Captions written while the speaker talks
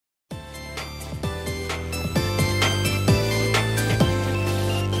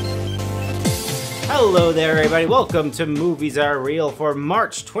Hello there, everybody. Welcome to Movies Are Real for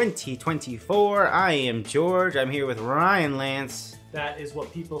March 2024. I am George. I'm here with Ryan Lance. That is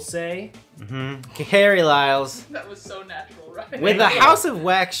what people say. Carrie Lyles. That was so natural, right? With a House of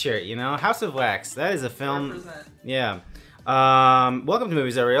Wax shirt, you know? House of Wax. That is a film. Represent. Yeah. Welcome to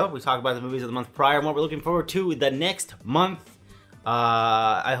Movies Are Real. We talk about the movies of the month prior and what we're looking forward to the next month.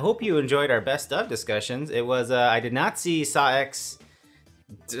 I hope you enjoyed our best of discussions. It was, I did not see Saw X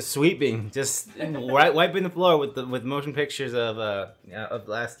sweeping, just wiping the floor with motion pictures of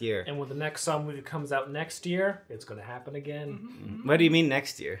last year. And when the next Saw movie comes out next year, it's going to happen again. Mm-hmm. What do you mean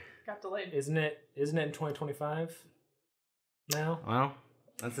next year? Got delayed. Isn't it in 2025 now? Well,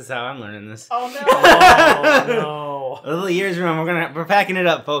 that's just how I'm learning this. Oh no! Oh, no. A little years room. We're packing it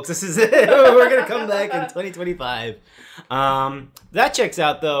up, folks. This is it. We're gonna come back in 2025. That checks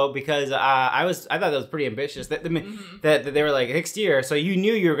out though, because I thought that was pretty ambitious. That they were like next year, so you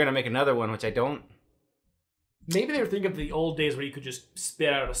knew you were gonna make another one, which I don't. Maybe they were thinking of the old days where you could just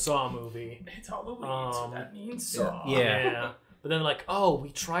spit out a Saw movie. It's Halloween, so that means Saw. Yeah. But then like, oh, we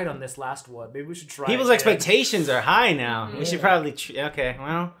tried on this last one. Maybe we should try. People's again. expectations are high now. We should probably. Okay,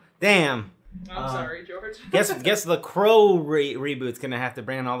 well, damn. I'm sorry, George. Guess the Crow reboot's gonna have to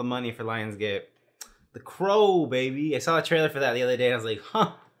bring in all the money for Lionsgate. The Crow, baby. I saw a trailer for that the other day and I was like,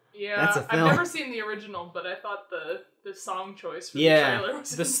 huh. Yeah, That's a film. I've never seen the original, but I thought the song choice for the trailer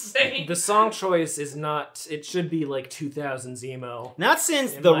was insane. The song choice is not. It should be like 2000s emo. Not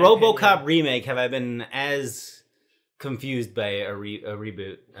since in the my RoboCop opinion. remake have I been as confused by a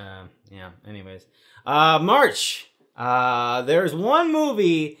reboot. Yeah. Anyways, March. There's one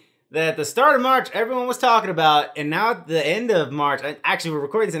movie that at the start of March everyone was talking about, and now at the end of March, actually we're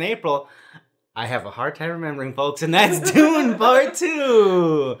recording this in April. I have a hard time remembering, folks, and that's Dune Part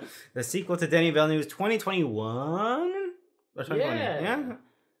 2, the sequel to Denis Villeneuve's 2021 or 2020. Yeah.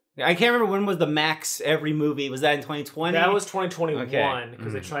 I can't remember when was the max every movie. Was that in 2020? That was 2021 because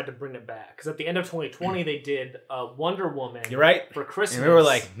Okay. they tried to bring it back. Because at the end of 2020 they did Wonder Woman. You're right. For Christmas. And we were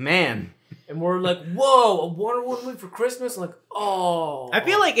like, man. And we're like, whoa, a Wonder Woman for Christmas? I'm like, oh. I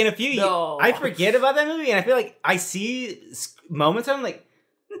feel like in a few years, no. I forget about that movie, and I feel like I see moments of it, I'm like,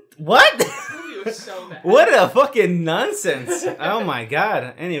 what? This movie was so bad. What a fucking nonsense. Oh my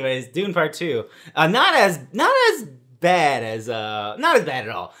god. Anyways, Dune Part 2. Not as bad as not as bad at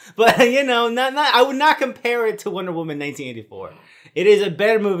all. But you know, not I would not compare it to Wonder Woman 1984. It is a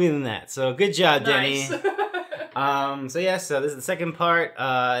better movie than that. So good job, Denny. Nice. So this is the second part.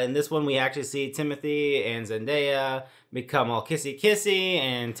 In this one we actually see Timothee and Zendaya become all kissy,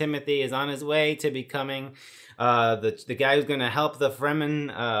 and Timothee is on his way to becoming the guy who's gonna help the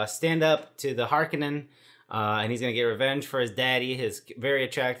Fremen stand up to the Harkonnen, and he's gonna get revenge for his daddy, his very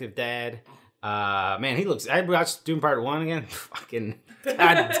attractive dad. Man, he looks. I watched Dune Part 1 again. Fucking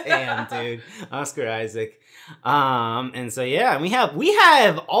goddamn, dude, Oscar Isaac. And so yeah, we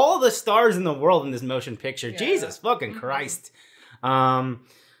have all the stars in the world in this motion picture. Yeah. Jesus fucking Christ.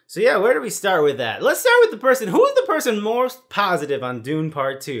 So yeah, where do we start with that? Let's start with the person. Who is the person most positive on Dune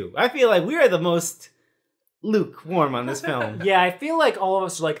Part 2? I feel like we are the most lukewarm on this film. Yeah, I feel like all of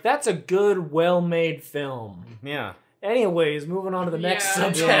us are like, that's a good, well-made film. Yeah. Anyways, moving on to the next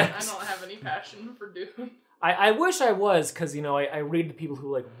subject. I don't have any passion for Dune. I wish I was, because, you know, I read the people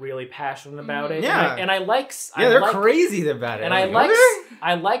who, like, really passionate about it. Yeah. And I like... Yeah, they're crazy about it. And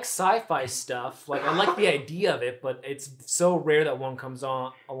I like sci-fi stuff. Like, I like the idea of it, but it's so rare that one comes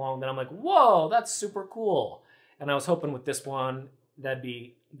along that I'm like, whoa, that's super cool. And I was hoping with this one that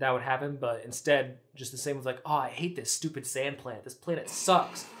would happen, but instead, just the same was like, oh, I hate this stupid sand planet. This planet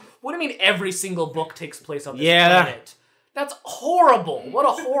sucks. What do you mean every single book takes place on this planet? That's horrible. What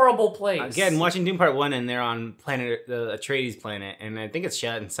a horrible place. Again, watching Dune Part 1 and they're on the Atreides planet, and I think it's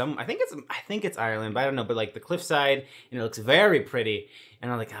shot in I think it's Ireland, but I don't know, but like the cliffside, and it looks very pretty. And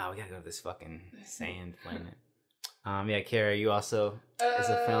I'm like, oh, we gotta go to this fucking sand planet. Yeah, Kara, you also is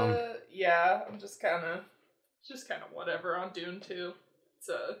a film. Yeah, I'm just kind of whatever on Dune 2. It's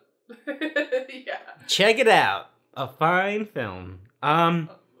yeah. Check it out. A fine film.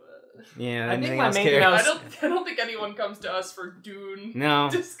 Yeah, I think my else, main Kara? thing I don't think anyone comes to us for Dune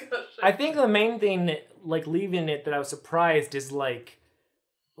discussion. I think the main thing, like, leaving it that I was surprised is, like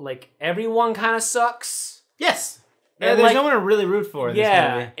everyone kind of sucks. Yes. And, Yeah, there's like, no one to really root for in this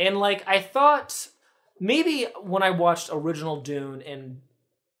movie. And, like, I thought maybe when I watched original Dune and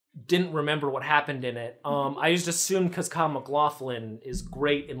didn't remember what happened in it, I just assumed because Kyle MacLachlan is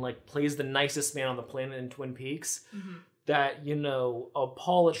great and, like, plays the nicest man on the planet in Twin Peaks, that, you know,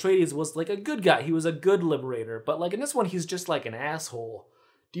 Paul Atreides was, like, a good guy. He was a good liberator. But, like, in this one, he's just, like, an asshole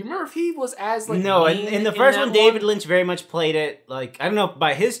Do you remember if he was as like no, in the first one, David Lynch very much played it like I don't know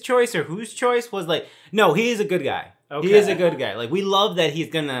by his choice or whose choice was like no, he is a good guy. Okay. He is a good guy. Like we love that he's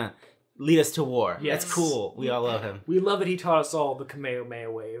gonna lead us to war. Yes. That's cool. We all love him. We love that he taught us all the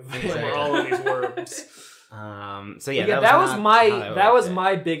Kamehameha wave. We're all in these words. So yeah, that was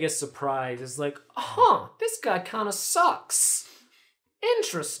my biggest surprise. Is like, this guy kind of sucks.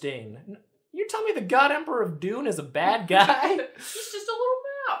 Interesting. You're telling me the God Emperor of Dune is a bad guy? He's just a little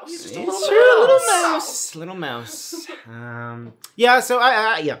mouse. He's just a little mouse. Yeah. So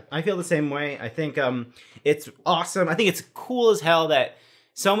I feel the same way. I think it's awesome. I think it's cool as hell that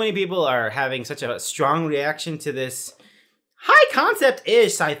so many people are having such a strong reaction to this high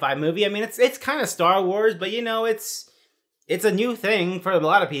concept-ish sci-fi movie. I mean, it's kind of Star Wars, but you know, it's a new thing for a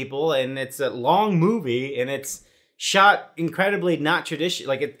lot of people, and it's a long movie, and it's shot incredibly not traditional.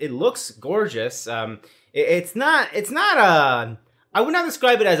 Like it looks gorgeous. It's not a. I would not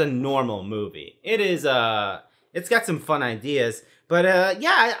describe it as a normal movie. It is. It's got some fun ideas, but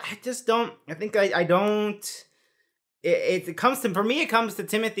I just don't. I think I don't. It comes to for me. It comes to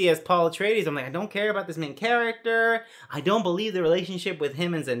Timothee as Paul Atreides. I'm like, I don't care about this main character. I don't believe the relationship with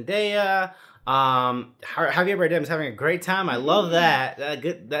him and Zendaya. Javiar Bardem is having a great time. I love that.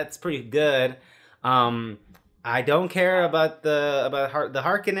 That's pretty good. I don't care about the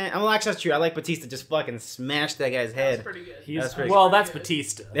Harkonnen. Well, actually, that's true. I like Batista just fucking smashed that guy's head. That's pretty good. That's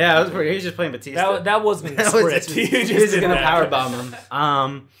Batista. Yeah, that was pretty. He was just playing Batista. That wasn't the script. He was just gonna powerbomb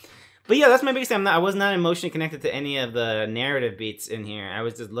him. But yeah, that's my biggest thing. I was not emotionally connected to any of the narrative beats in here. I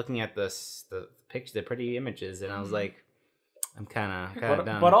was just looking at the picture, the pretty images, and I was like, I'm kind of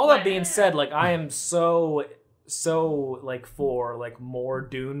done. But all that being said, like I am so like for like more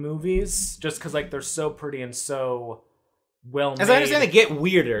Dune movies, just because like they're so pretty and so well made. As I understand, they get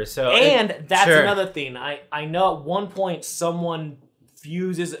weirder. So that's another thing. I know at one point someone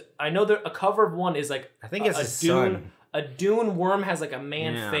fuses. I know that a cover of one is like I think it's a Dune. Son. A Dune worm has like a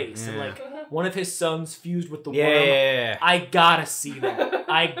man face, and like one of his sons fused with the worm. Yeah. I gotta see that.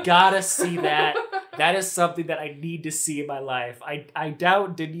 That is something that I need to see in my life. I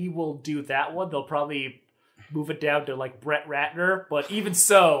doubt Denis will do that one. They'll probably move it down to like Brett Ratner, but even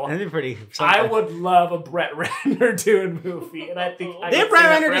so, that'd be pretty. I would love a Brett Ratner Dune movie, and I think Brett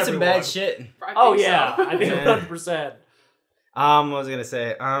Ratner did some bad shit. I think 100%. What was I gonna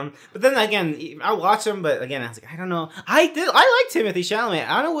say? But then again, I watched him, but again, I was like, I don't know. I like Timothée Chalamet.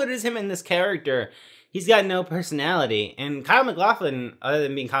 I don't know what it is him in this character. He's got no personality. And Kyle MacLachlan, other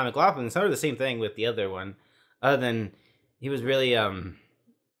than being Kyle MacLachlan, it's sort of the same thing with the other one. Other than he was really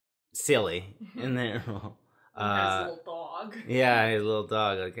silly in that role. His little dog. Yeah, his little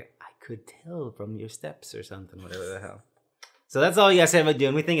dog. Like I could tell from your steps or something, whatever the hell. So that's all you guys say about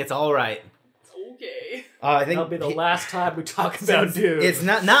Dune. We think it's all right. Okay. I think that'll be the last time we talk about Dune. It's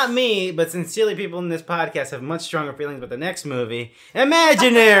not me, but sincerely, people in this podcast have much stronger feelings about the next movie,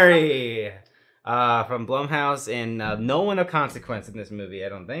 Imaginary, from Blumhouse, and no one of consequence in this movie. I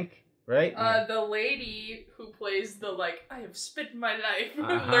don't think, right? The lady who plays the I have spent my life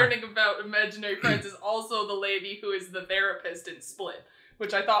learning about imaginary friends is also the lady who is the therapist in Split,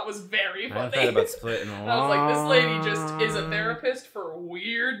 which I thought was very funny. I thought about Split in a I was like, this lady just is a therapist for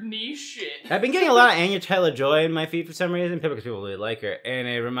weird niche shit. I've been getting a lot of Anya Taylor-Joy in my feed for some reason, because people really like her, and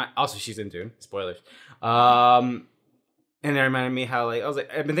it also she's in Dune. Spoilers. And it reminded me how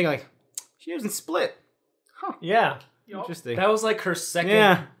I've been thinking she was in Split. Huh? Yeah. Interesting. That was her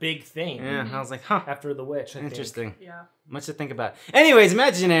second big thing. Yeah, I was like, huh. After The Witch, Interesting. Yeah. Much to think about. Anyways,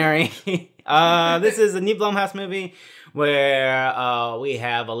 Imaginary. This is a new Blumhouse movie where we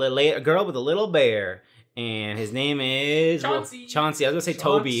have a girl with a little bear, and his name is Chauncey. Chauncey. I was gonna say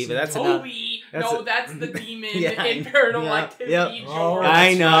Toby, but that's Toby. That's the demon in Paranormal Activity.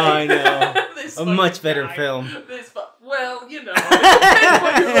 I know. A much better film. Well, you know, that's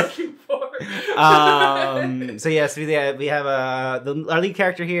what you're looking for. So yes, we have our lead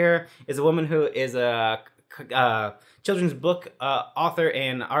character here is a woman who is a children's book author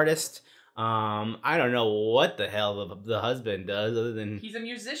and artist. I don't know what the hell the husband does other than he's a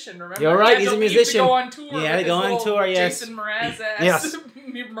musician. Remember? You're right. He's a musician. He had to go on tour. Yeah, to go on tour. Yes. Jason Mraz ass. Yes.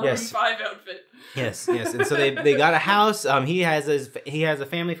 Maroon 5 outfit. Yes. And so they got a house. He has a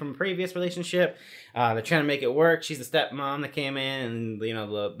family from a previous relationship. They're trying to make it work. She's the stepmom that came in, and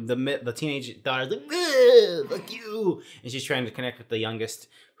the teenage daughter's like, fuck you, and she's trying to connect with the youngest,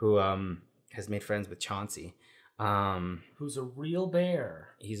 who has made friends with Chauncey. Who's a real bear.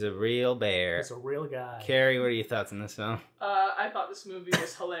 He's a real bear. He's a real guy. Carrie, what are your thoughts on this film? I thought this movie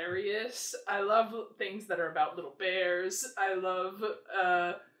was hilarious. I love things that are about little bears. I love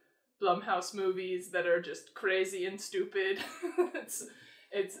Blumhouse movies that are just crazy and stupid.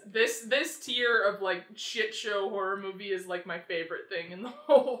 It's this tier of like shit show horror movie is like my favorite thing in the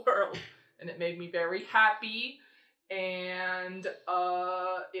whole world, and it made me very happy, and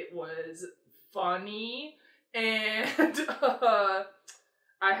it was funny, and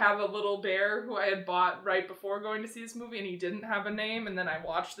I have a little bear who I had bought right before going to see this movie, and he didn't have a name, and then I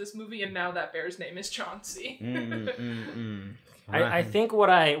watched this movie, and now that bear's name is Chauncey. I think what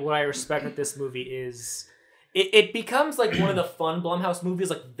I respect with this movie is it becomes like one of the fun Blumhouse movies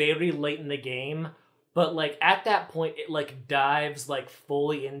like very late in the game, but like at that point it like dives like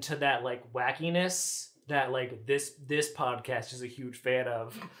fully into that like wackiness that like this podcast is a huge fan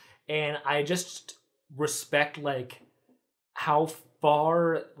of, and I just respect like how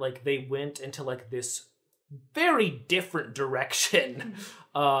far like they went into like this very different direction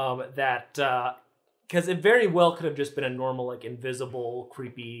that because it very well could have just been a normal like invisible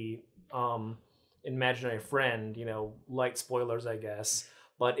creepy imaginary friend, you know, light spoilers I guess,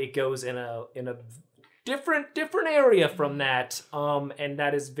 but it goes in a different area from that, and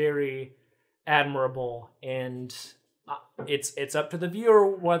that is very admirable, and it's up to the viewer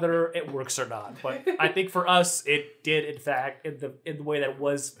whether it works or not. But I think for us, it did, in fact, in the way that it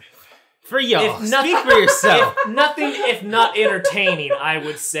was. For y'all, speak for yourself. If not entertaining, I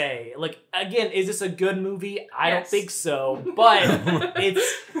would say. Like, again, is this a good movie? I don't think so, but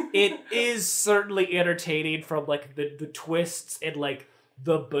it is certainly entertaining from like the twists and like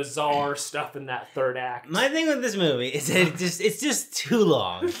the bizarre stuff in that third act. My thing with this movie is that it's just too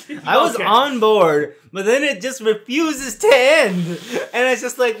long. I was on board, but then it just refuses to end. And it's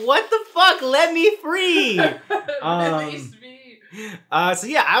just like, what the fuck? Let me free. Release me. So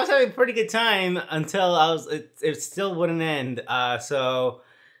yeah, I was having a pretty good time until it still wouldn't end. So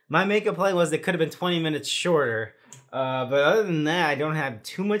my makeup plan was it could have been 20 minutes shorter. But other than that, I don't have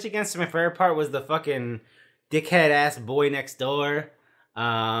too much against it. My favorite part was the fucking dickhead ass boy next door.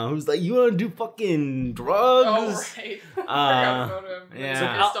 Who's like, you want to do fucking drugs? Oh, right. I forgot about him. Yeah.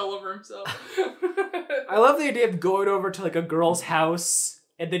 He's pissed all over himself. I love the idea of going over to like a girl's house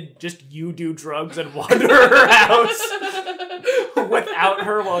and then just you do drugs and wander her house without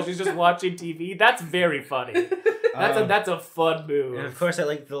her while she's just watching TV. That's very funny. That's a fun move. And of course, I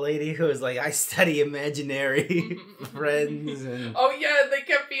like the lady who was like, I study imaginary friends. And oh yeah, they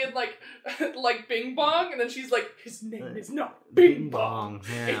kept being like Bing Bong, and then she's like, his name is not Bing Bong.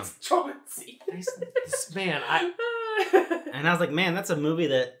 Yeah. It's Chauncey. Man, and I was like, man, that's a movie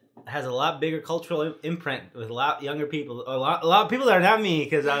that has a lot bigger cultural imprint with a lot younger people, a lot of people that are not me,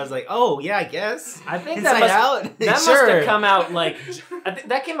 because I was like, oh yeah, I guess. I think Inside Out. That sure. must have come out like I think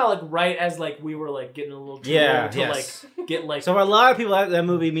that came out like right as like we were like getting a little too old to like get like. So for a lot of people, that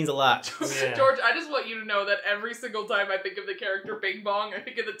movie means a lot. Yeah. George, I just want you to know that every single time I think of the character Bing Bong, I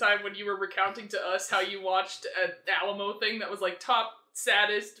think of the time when you were recounting to us how you watched an Alamo thing that was like top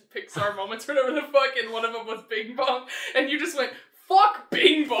saddest Pixar moments or whatever the fuck, and one of them was Bing Bong, and you just went, fuck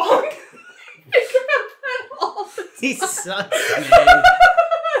Bing Bong. Think about that all the time. He sucks, man.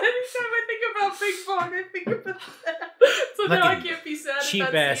 Anytime I think about Bing Bong, I think about that. So now I can't be sad cheap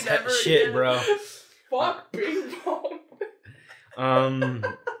at that ass scene ever shit, again. bro. Fuck Bing Bong.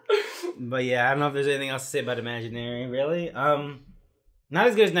 But yeah, I don't know if there's anything else to say about Imaginary, really. Not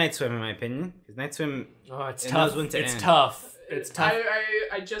as good as Night Swim, in my opinion. Because Night Swim, it's tough. It's tough. It's tough.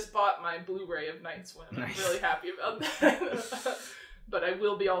 I just bought my Blu-ray of Night Swim. I'm really happy about that. But I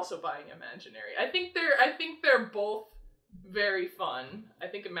will be also buying Imaginary. I think they're both very fun. I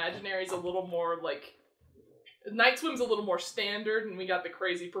think Imaginary's a little more like Night Swim's a little more standard, and we got the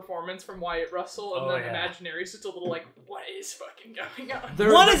crazy performance from Wyatt Russell, and then Imaginary's just a little like, what is fucking going on?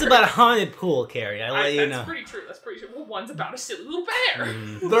 One is about a haunted pool, Carrie. I'll let you know. That's pretty true. Well, one's about a silly little bear.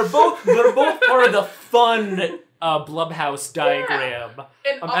 They're both part of the fun Blumhouse diagram,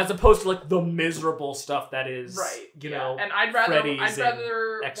 and, as opposed to like the miserable stuff that is, you know. And I'd rather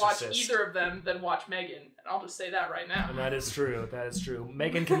Exorcist. watch either of them than watch Megan. And I'll just say that right now. And that is true.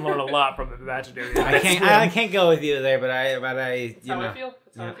 Megan can learn a lot from Imaginary. I can't go with you there, but I That's how I feel.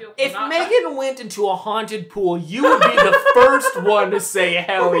 If Megan went into a haunted pool, you would be the first one to say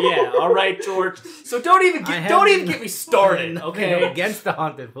hell yeah. All right, George. So don't even get me started. Okay, against the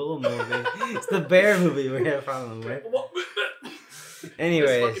haunted pool movie. It's the bear movie we have a problem with.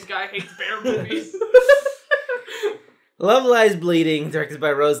 Anyways, this fucking guy hates bear movies. Love Lies Bleeding, directed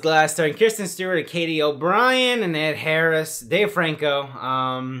by Rose Glass, starring Kristen Stewart and Katie O'Brien and Ed Harris, Dave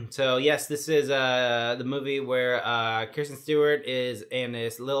Franco. So yes, this is the movie where Kristen Stewart is and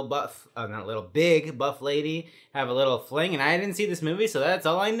this big buff lady have a little fling, and I didn't see this movie, so that's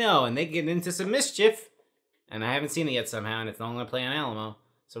all I know. And they get into some mischief, and I haven't seen it yet somehow, and it's only going to play on Alamo.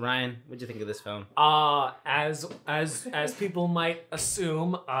 So Ryan, what'd you think of this film? As people might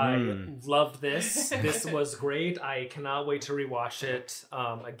assume, I loved this. This was great. I cannot wait to rewatch it.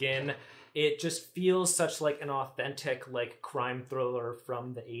 Again, it just feels such like an authentic like crime thriller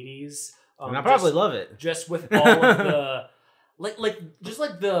from the 80s. And I probably love it. Just with all of the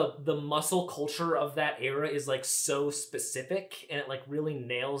the muscle culture of that era is like so specific, and it like really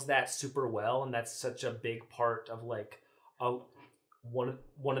nails that super well, and that's such a big part of like one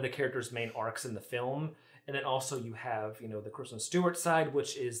of the characters' main arcs in the film. And then also you have, you know, the Kristen Stewart side,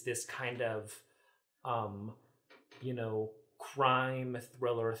 which is this kind of you know, crime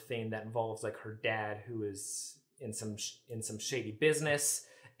thriller thing that involves like her dad, who is in some shady business,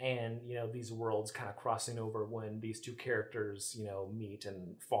 and you know, these worlds kind of crossing over when these two characters, you know, meet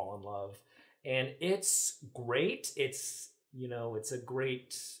and fall in love. And it's great. It's, you know, it's a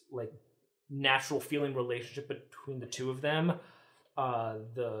great like natural feeling relationship between the two of them.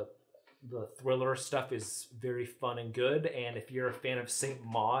 The thriller stuff is very fun and good, and if you're a fan of Saint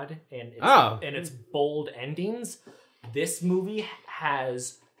Maud and its bold endings, this movie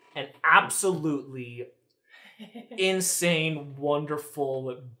has an absolutely insane,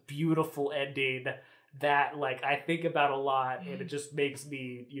 wonderful, beautiful ending that like I think about a lot, and it just makes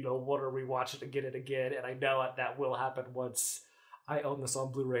me, you know, want to rewatch it again and again. And I know that will happen once I own this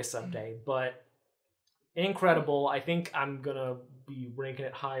on Blu-ray someday. But incredible. I think I'm gonna be ranking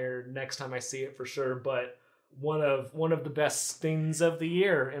it higher next time I see it for sure. But one of the best things of the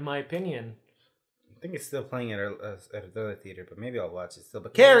year, in my opinion. I think it's still playing at another theater, but maybe I'll watch it still.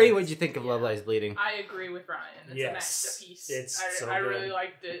 But Carrie, what'd you think of Love Lies Bleeding? I agree with Ryan. It's a masterpiece. I really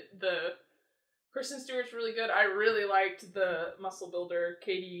liked it. The Kristen Stewart's really good. I really liked the muscle builder,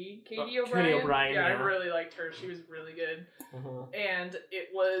 Katie O'Brien. Yeah, I really liked her. She was really good. And it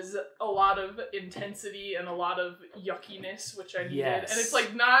was a lot of intensity and a lot of yuckiness, which I needed. Yes. And it's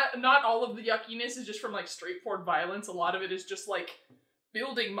like not all of the yuckiness is just from like straightforward violence. A lot of it is just like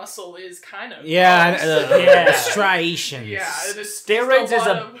building muscle is kind of striations. Yeah, steroids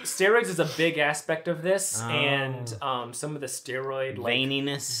is a big aspect of this, and some of the steroid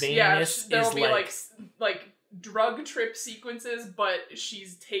veininess there'll be like drug trip sequences, but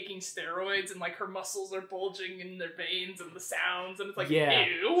she's taking steroids and like her muscles are bulging in their veins and the sounds, and it's like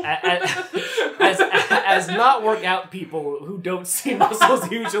ew. As not workout people who don't see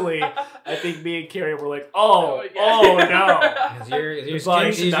muscles usually, I think me and Carrie were like, oh no. Is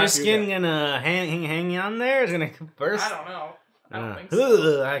your skin gonna hang on there? Is it gonna burst? I don't know. I don't think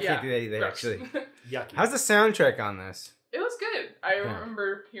so. I can't do that either, actually. Yucky. How's the soundtrack on this? It was good. I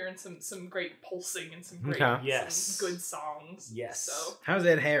remember hearing some great pulsing and some great some good songs. Yes. So how's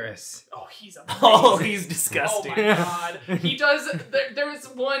Ed Harris? Oh, he's amazing. Oh, he's disgusting. Oh my god. He does there was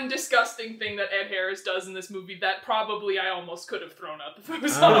one disgusting thing that Ed Harris does in this movie that probably I almost could have thrown up if it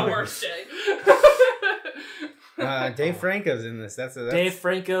was on a worse day. Dave Franco's in this. Dave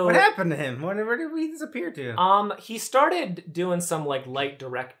Franco. What happened to him? Where did we disappear to? He started doing some like light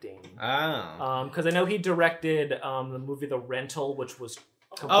directing. Oh. Because I know he directed the movie The Rental, which was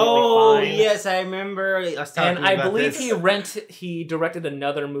completely fine. Yes, I remember. I believe he directed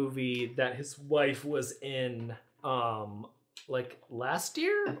another movie that his wife was in, like last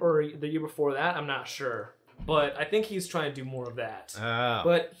year or the year before that. I'm not sure. But I think he's trying to do more of that. Oh.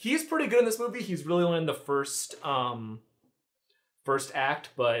 But he's pretty good in this movie. He's really only in the first act,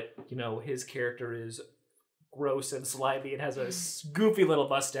 but you know, his character is gross and slimy and has a goofy little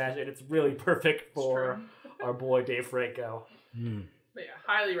mustache, and it's really perfect for our boy Dave Franco. But yeah,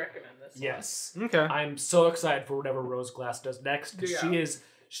 highly recommend this. Yes. Okay. I'm so excited for whatever Rose Glass does next.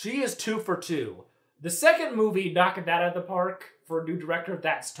 She is 2 for 2. The second movie, knocking that out of the park for a new director,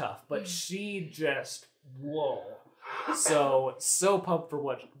 that's tough. But she just so pumped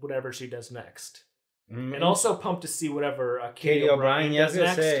for whatever she does next. And also pumped to see whatever Katie O'Brien does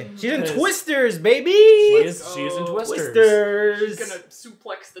next. She's in Twisters, baby! She's in Twisters. She's gonna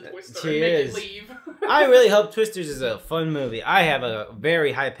suplex the Twister and make it leave. I really hope Twisters is a fun movie. I have a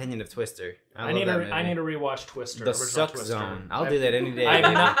very high opinion of Twister. I need to rewatch Twister. The Suck Zone. I'll do that any day.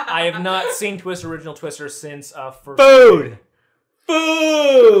 I have not seen Original Twister since first.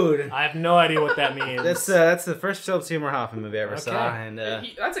 Food! I have no idea what that means. That's the first Philip Seymour Hoffman movie I ever saw, and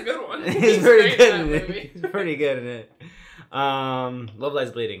that's a good one. He's pretty good in it. He's pretty good in it. Love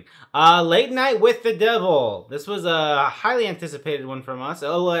Lies Bleeding. Late Night with the Devil. This was a highly anticipated one from us.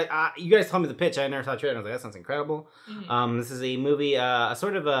 You guys told me the pitch. I never saw the trailer. I was like, that sounds incredible. This is a movie, a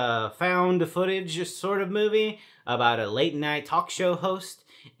sort of a found footage sort of movie about a late night talk show host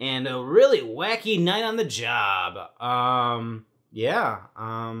and a really wacky night on the job.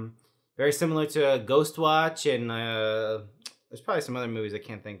 Very similar to Ghost Watch and there's probably some other movies I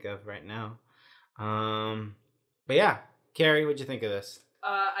can't think of right now. But yeah, Carrie, what'd you think of this?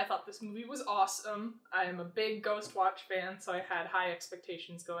 I thought this movie was awesome. I am a big Ghost Watch fan, so I had high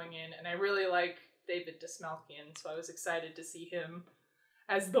expectations going in, and I really like David Dastmalchian, so I was excited to see him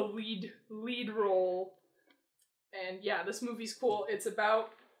as the lead role. And yeah, this movie's cool. It's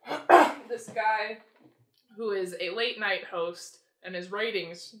about this guy who is a late night host, and his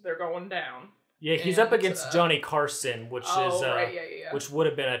ratings, they're going down. Yeah, he's up against Johnny Carson, which which would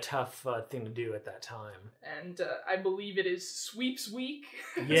have been a tough thing to do at that time. And I believe it is Sweeps Week.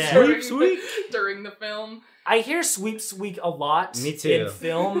 Yeah, Sweeps Week during the film. I hear Sweeps Week a lot. Me too. In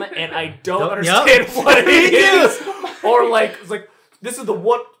film, and I don't understand what it is. Or it's like this is the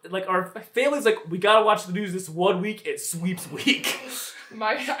one. Like our family's like, we gotta watch the news this 1 week. It's Sweeps Week.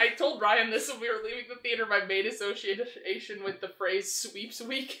 I told Ryan this when we were leaving the theater. My main association with the phrase "Sweeps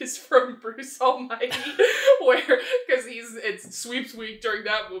Week" is from Bruce Almighty, because it's Sweeps Week during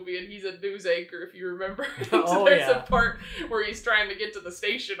that movie, and he's a news anchor, if you remember. So there's a part where he's trying to get to the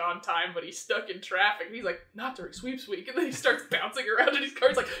station on time, but he's stuck in traffic. And he's like, "Not during Sweeps Week," and then he starts bouncing around in his car.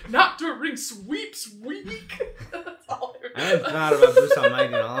 He's like, "Not during Sweeps Week." That's all I haven't thought about Bruce Almighty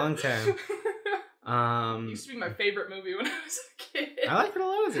in a long time. It used to be my favorite movie when I was a kid. I liked it a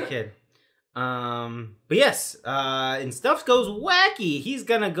lot as a kid. But yes, and stuff goes wacky. He's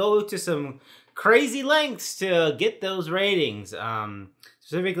gonna go to some crazy lengths to get those ratings.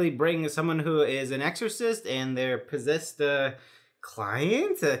 Specifically bring someone who is an exorcist and their possessed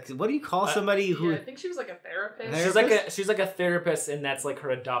client. What do you call somebody who? Yeah, I think she was like a therapist. She's like a therapist, and that's like her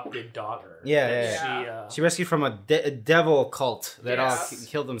adopted daughter. She rescued from a devil cult that all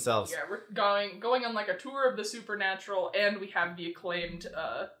killed themselves. Yeah, we're going on like a tour of the supernatural, and we have the acclaimed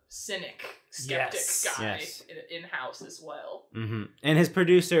skeptic guy in house as well. Mm-hmm. And his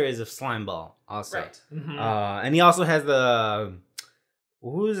producer is a slimeball also. Right. Mm-hmm. And he also has the.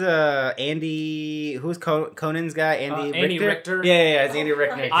 Who's Andy? Who's Conan's guy? Andy Richter. Yeah, it's Andy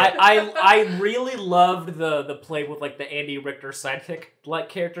Richter. I really loved the play with like the Andy Richter sidekick like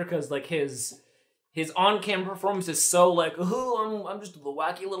character, because like his on-camera performance is so like, oh, I'm just a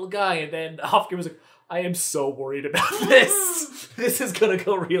wacky little guy, and then off-camera was like, I am so worried about this. This is gonna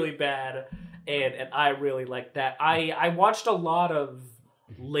go really bad, and I really like that. I watched a lot of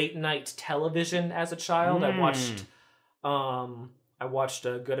late night television as a child. I watched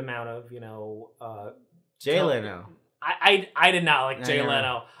a good amount of, Jay Leno. I did not like Jay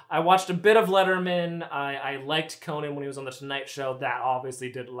Leno. I watched a bit of Letterman. I liked Conan when he was on The Tonight Show. That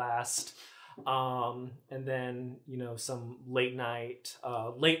obviously did last. And then, some late night,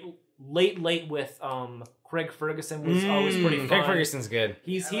 late with Craig Ferguson was always pretty fun. Craig Ferguson's good.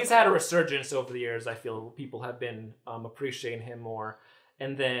 He's had a resurgence over the years. I feel people have been appreciating him more.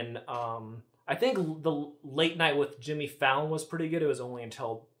 And then I think the late night with Jimmy Fallon was pretty good. It was only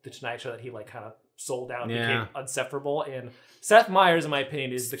until The Tonight Show that he like kind of sold out and became insufferable. And Seth Meyers, in my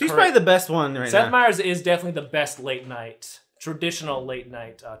opinion, is probably the best one right now. Seth Meyers is definitely the best traditional late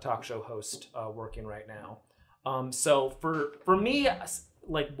night talk show host working right now. So for me,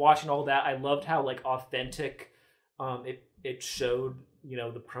 like watching all that, I loved how like authentic it showed,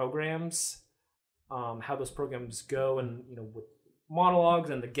 the programs, how those programs go, and with monologues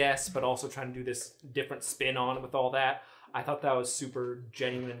and the guests, but also trying to do this different spin on it with all that. I thought that was super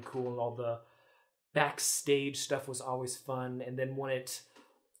genuine and cool, and all the backstage stuff was always fun. And then when it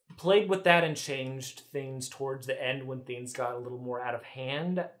played with that and changed things towards the end, when things got a little more out of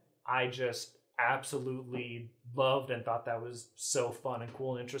hand, I just absolutely loved and thought that was so fun and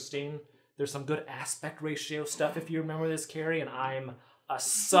cool and interesting. There's some good aspect ratio stuff, if you remember this, Carrie, and I'm a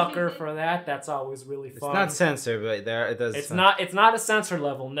sucker for that. That's always really fun. It's not censored, but it does. It's not a censor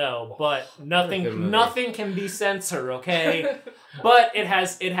level, no. But nothing can be censored, okay? But it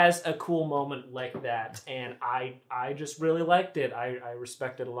has a cool moment like that, and I just really liked it. I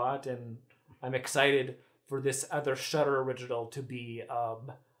respect it a lot, and I'm excited for this other Shudder original to be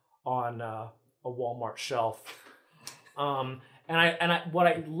on a Walmart shelf. And what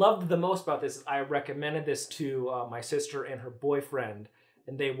I loved the most about this is I recommended this to my sister and her boyfriend,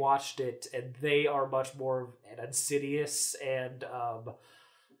 and they watched it, and they are much more insidious and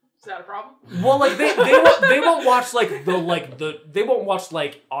is that a problem? Well, like they won't watch they won't watch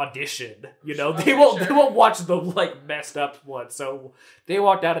like Audition, they won't watch the like messed up one. So they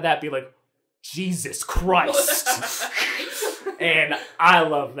walked out of that be like, Jesus Christ. And I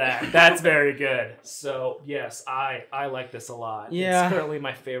love that. That's very good. So, yes, I like this a lot. Yeah. It's currently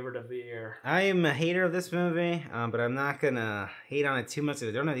my favorite of the year. I am a hater of this movie, but I'm not going to hate on it too much.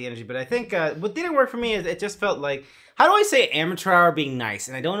 I don't have the energy. But I think what didn't work for me is it just felt like, how do I say amateur hour being nice?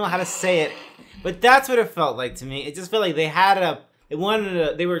 And I don't know how to say it, but that's what it felt like to me. It just felt like they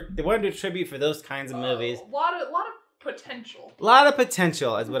wanted to attribute for those kinds of movies. A lot of potential. A lot of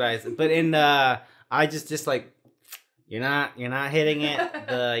potential is what I said. But I just like, you're not hitting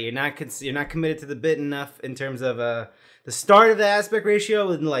it. You're not committed to the bit enough in terms of the start of the aspect ratio,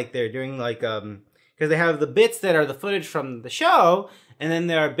 and like they're doing like because they have the bits that are the footage from the show, and then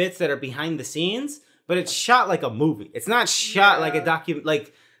there are bits that are behind the scenes, but it's shot like a movie. It's not shot like a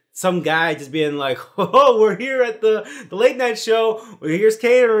like some guy just being like, oh, we're here at the late night show. Here's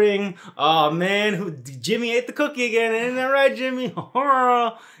catering. Oh man, Jimmy ate the cookie again. Isn't that right, Jimmy?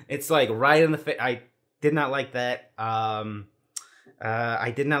 It's like right in the face. I did not like that.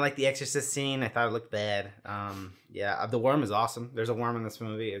 I did not like the Exorcist scene. I thought it looked bad. Yeah, the worm is awesome. There's a worm in this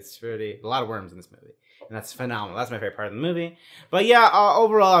movie. It's really a lot of worms in this movie, and that's phenomenal. That's my favorite part of the movie. But yeah,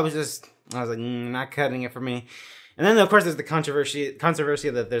 overall, I was like, not cutting it for me. And then of course there's the controversy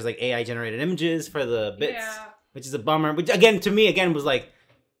that there's like AI generated images for the bits, which is a bummer. Which to me was like,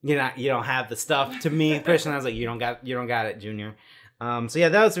 you don't have the stuff. To me personally, I was like, you don't got it, Junior. So yeah,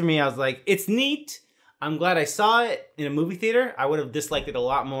 that was for me. I was like, it's neat. I'm glad I saw it in a movie theater. I would have disliked it a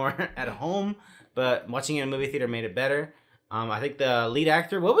lot more at home, but watching it in a movie theater made it better. I think the lead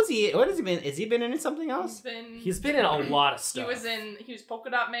actor, what has he been? Has he been in something else? He's been in a lot of stuff. He was Polka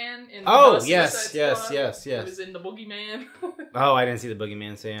Dot Man in yes. He was in The Boogeyman. Oh, I didn't see The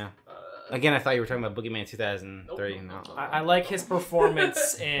Boogeyman, so yeah. Again, I thought you were talking about Boogeyman 2003. Nope. I like his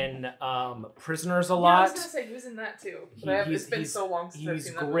performance in Prisoners a lot. Yeah, I was gonna say he was in that too. But it's been so long since I've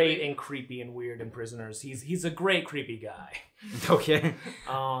seen that movie. He's great and creepy and weird in Prisoners. He's a great creepy guy. Okay.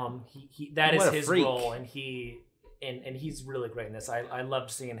 That is his role, and he's really great in this. I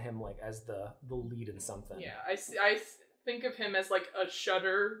loved seeing him like as the lead in something. Yeah, I think of him as like a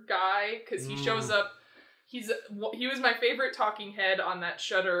Shudder guy because he shows up. He was my favorite talking head on that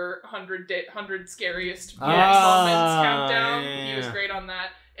Shudder 100 scariest moments countdown. Yeah. He was great on that,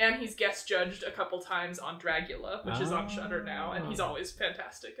 and he's guest judged a couple times on Dragula, which is on Shudder now, and he's always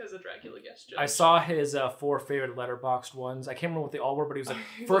fantastic as a Dragula guest judge. I saw his 4 favorite Letterboxd ones. I can't remember what they all were, but he was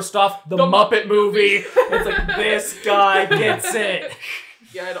like, first off, the Muppet movie. It's like, this guy gets it.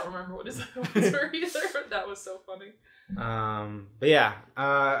 Yeah, I don't remember what his other ones were either, but that was so funny. But yeah,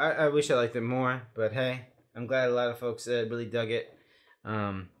 I wish I liked it more, but hey. I'm glad a lot of folks really dug it.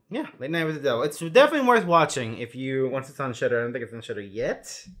 Yeah, Late Night with the Devil. It's definitely worth watching once it's on Shudder. I don't think it's on Shudder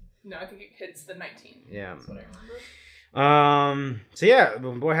yet. No, I think it hits the 19th. Yeah. That's what I remember. So yeah,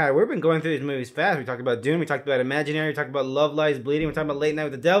 boy, we've been going through these movies fast. We talked about Dune, we talked about Imaginary, we talked about Love Lies Bleeding, we talked about Late Night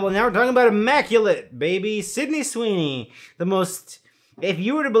with the Devil, and now we're talking about Immaculate, baby. Sydney Sweeney, the most... If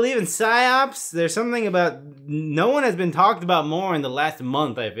you were to believe in psyops, there's something about... No one has been talked about more in the last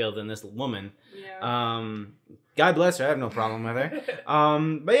month, I feel, than this woman. Yeah. God bless her. I have no problem with her.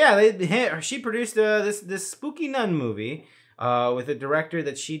 But yeah, she produced this spooky nun movie with a director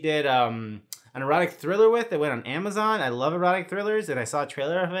that she did an erotic thriller with that went on Amazon. I love erotic thrillers, and I saw a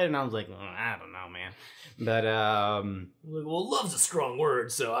trailer of it, and I was like, I don't know, man. But well, love's a strong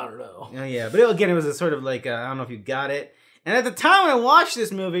word, so I don't know. Yeah, but it was a sort of like I don't know if you got it. And at the time when I watched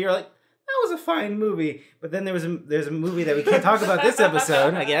this movie, you're like, that was a fine movie. But then there's a movie that we can't talk about this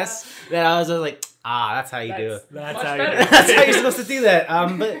episode, I guess. That I was like, that's how you do it. That's how you do it. That's how you're supposed to do that.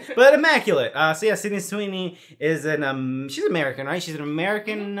 But Immaculate. So yeah, Sydney Sweeney is she's American, right? She's an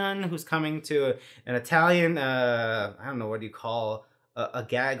American nun who's coming to an Italian. I don't know, what do you call a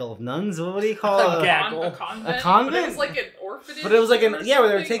gaggle of nuns? What do you call a gaggle? A convent. A convent? But it was like an orphanage. But it was like where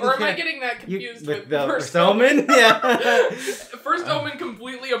they were taking. Or am I getting that confused with the First Omen? Yeah. First Omen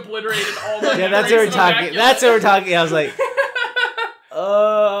completely obliterated all the. Yeah, that's what we're talking. That's what we're talking. I was like,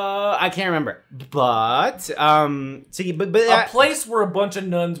 I can't remember. But a place where a bunch of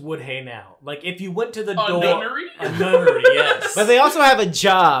nuns would hang out. Like if you went to the door. Nunnery? A nunnery, yes. But they also have a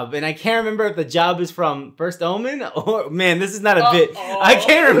job, and I can't remember if the job is from First Omen or man, this is not a bit. I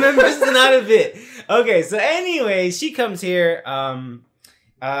can't remember. This is not a bit. Okay, so anyway, she comes here, and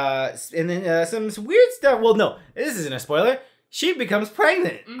then some weird stuff. Well, no, this isn't a spoiler. She becomes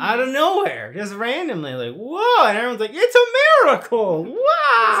pregnant out of nowhere, just randomly, like, whoa, and everyone's like, it's a miracle, wow.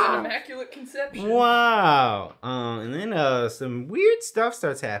 It's an immaculate conception. Wow. And then some weird stuff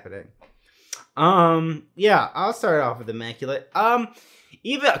starts happening. Yeah, I'll start off with Immaculate. I'm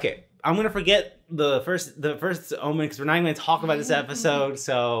gonna forget the first Omen, because we're not even gonna talk about this episode,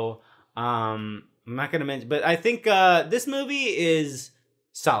 so, I'm not gonna mention, but I think this movie is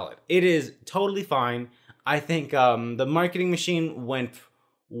solid. It is totally fine. I think the marketing machine went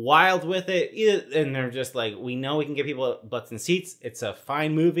wild with it, and they're just like, we know we can get people butts in seats. It's a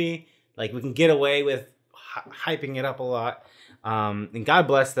fine movie. Like, we can get away with hyping it up a lot. And God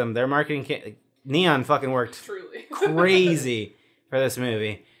bless them. Their marketing Neon fucking worked Truly crazy for this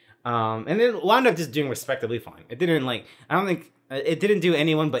movie. And it wound up just doing respectably fine. It didn't it didn't do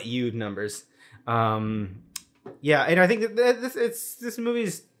anyone but you numbers. Yeah, and I think that this movie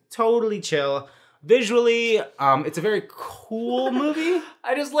is totally chill. Visually, it's a very cool movie.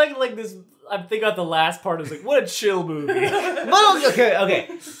 I just like this. I'm thinking about the last part. It's like, what a chill movie. Well,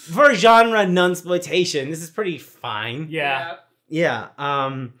 okay. For genre nunsploitation, this is pretty fine. Yeah.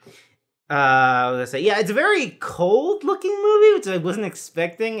 What was I say? Yeah, it's a very cold looking movie, which I wasn't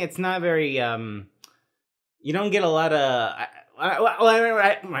expecting. It's not very you don't get a lot of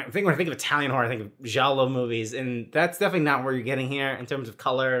I think when I think of Italian horror, I think of giallo movies, and that's definitely not where you're getting here in terms of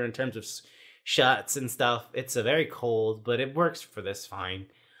color and in terms of shots and stuff. It's a very cold, but it works for this fine.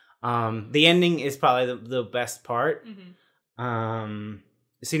 The ending is probably the best part. Mm-hmm.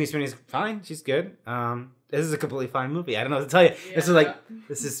 Sydney Sweeney's fine. She's good. This is a completely fine movie. I don't know what to tell you. Yeah.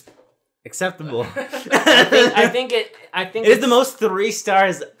 This is acceptable. I think it is the most 3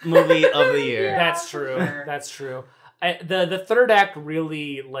 stars movie of the year. Yeah, That's true. sure. That's true. The third act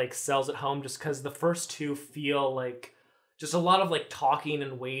really like sells it home, just because the first 2 feel like just a lot of like talking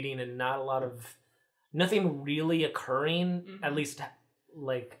and waiting and not a lot of nothing really occurring. Mm-hmm. At least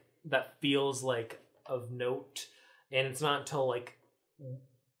like that feels like of note. And it's not until like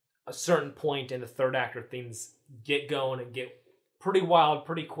a certain point in the third act where things get going and get pretty wild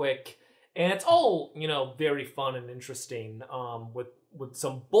pretty quick. And it's all, very fun and interesting, with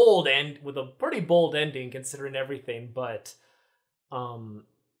some with a pretty bold ending considering everything, but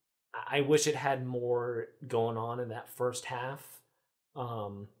I wish it had more going on in that first half,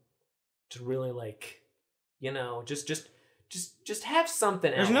 to really like, just have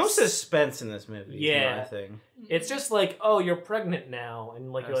something else. There's no suspense in this movie. Yeah. Is my thing. It's just like, oh, you're pregnant now,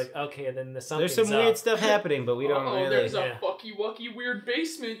 and like you're like, okay, then there's some weird stuff happening, but we don't really. There's a fucky weird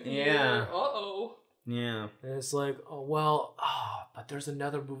basement here. Yeah. Yeah. And it's like, but there's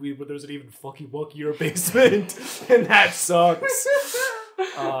another movie where there's an even fuckier basement, and that sucks.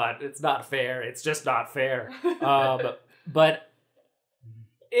 It's not fair. It's just not fair. But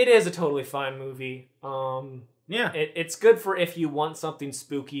it is a totally fine movie. Yeah. It's good for if you want something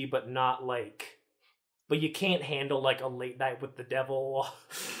spooky, but not like... But you can't handle like a late night with the devil.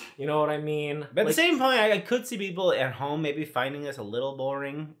 You know what I mean? But at the same point, I could see people at home maybe finding this a little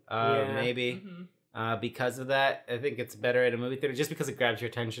boring. Maybe. Mm-hmm. Because of that. I think it's better at a movie theater just because it grabs your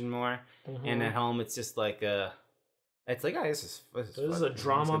attention more. Mm-hmm. And at home, it's just like it's like, this is a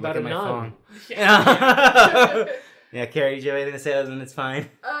drama about a nun. Yeah, Carrie, did you have anything to say other than it's fine?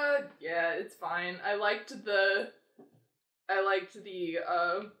 Yeah, it's fine. I liked the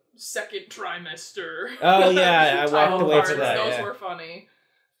second trimester. Oh yeah, I walked away from that. Those were funny.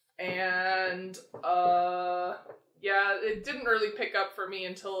 And it didn't really pick up for me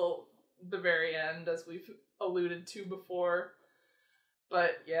until the very end, as we've alluded to before.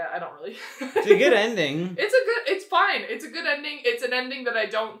 But yeah, I don't really. It's a good ending. It's fine. It's a good ending. It's an ending that I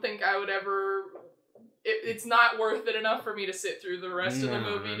don't think I would ever. It's not worth it enough for me to sit through the rest of the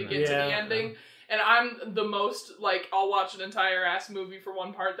movie to get to the ending. And I'm the most, like, I'll watch an entire ass movie for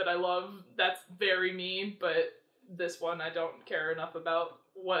one part that I love. That's very me, but this one I don't care enough about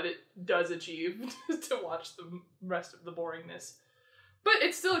what it does achieve to watch the rest of the boringness. But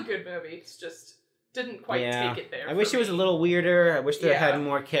it's still a good movie. It's just didn't quite take it there. I wish it was a little weirder. I wish there had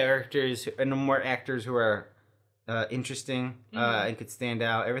more characters and more actors who are interesting and could stand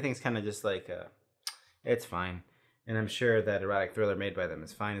out. Everything's kind of just like... it's fine. And I'm sure that erotic thriller made by them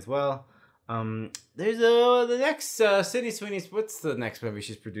is fine as well. There's the next Sydney Sweeney's. What's the next movie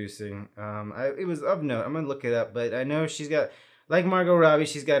she's producing? It was of note. I'm gonna look it up, but I know she's got, like Margot Robbie,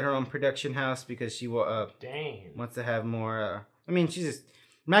 she's got her own production house because she wants to have more. I mean, she's just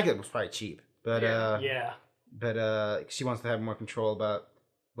Immaculate was probably cheap, but she wants to have more control about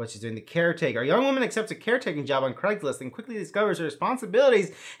what she's doing. The Caretaker. A young woman accepts a caretaking job on Craigslist and quickly discovers her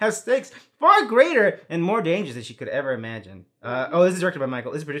responsibilities have stakes far greater and more dangerous than she could ever imagine. This is directed by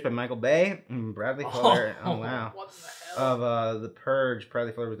Michael. This is produced by Michael Bay and Bradley Fuller. Oh wow. What the hell? Of The Purge.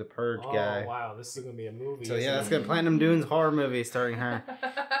 Bradley Fuller was the Purge guy. Oh wow, this is gonna be a movie. So yeah, that's gonna Platinum Dunes horror movie starring her,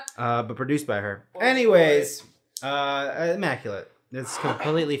 but produced by her. Anyways, Immaculate. It's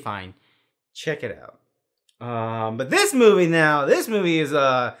completely fine. Check it out. But this movie is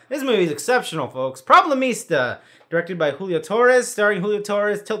exceptional, folks. Problemista, directed by Julio Torres, starring Julio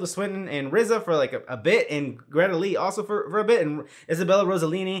Torres, Tilda Swinton, and RZA for like a bit, and Greta Lee also for a bit, and Isabella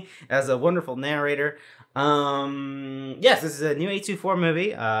Rossellini as a wonderful narrator. Yes, this is a new A24 movie.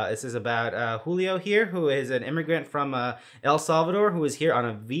 This is about Julio here, who is an immigrant from El Salvador, who is here on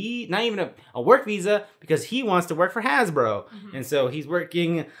not even a work visa, because he wants to work for Hasbro. And so he's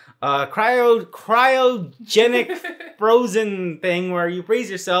working cryogenic frozen thing where you freeze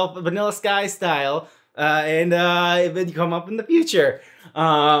yourself Vanilla Sky style, and then you come up in the future.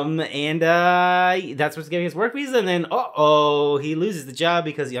 That's what's giving his work visa, and then he loses the job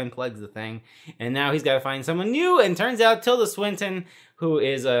because he unplugs the thing, and now he's got to find someone new, and turns out Tilda Swinton, who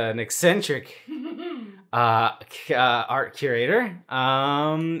is an eccentric art curator,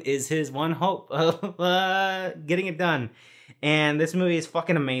 is his one hope of getting it done. And this movie is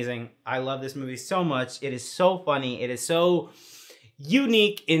fucking amazing. I love this movie so much. It is so funny. It is so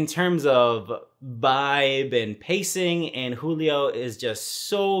unique in terms of vibe and pacing, and Julio is just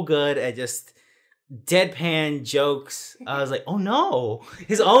so good at just deadpan jokes. I was like, oh no.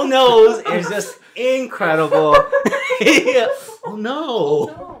 His oh no's is just incredible. Oh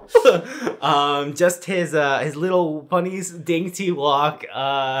no. Just his little funny dainty walk.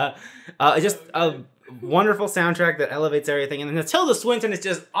 Just a wonderful soundtrack that elevates everything. And then Tilda Swinton is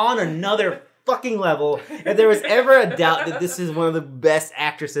just on another fucking level. If there was ever a doubt that this is one of the best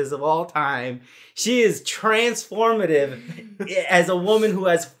actresses of all time, she is transformative as a woman who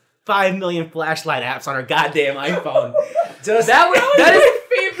has 5 million flashlight apps on her goddamn iPhone. Just that is my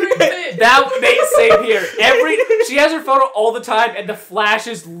favorite bit. That makes same here. She has her photo all the time, and the flash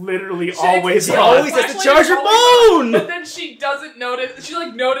is literally always she on. always has to charge her phone. But then she doesn't notice. She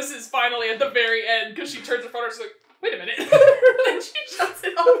like notices finally at the very end because she turns her phone. She's like, wait a minute. Then she shuts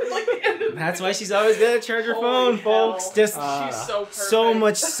it off at like the end of the That's why she's always got to charge her phone, folks. Just she's so perfect. So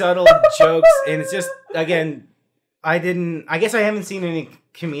much subtle jokes, and it's just, again, I guess I haven't seen any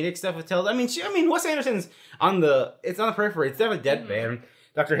comedic stuff with Tilda. I mean, Wes Anderson's it's on the periphery. It's definitely deadpan.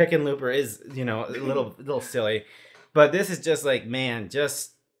 Dr. Hickenlooper is, a little silly. But this is just like, man,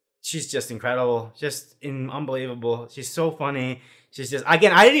 she's just incredible. Just unbelievable. She's so funny. She's just,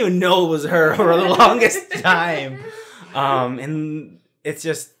 again, I didn't even know it was her for the longest time. And it's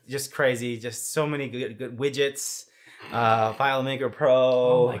just crazy. Just so many good widgets. FileMaker Pro.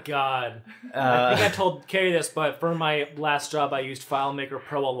 Oh my god. I think I told Carrie this, but for my last job I used FileMaker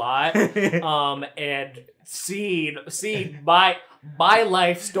Pro a lot. And seeing my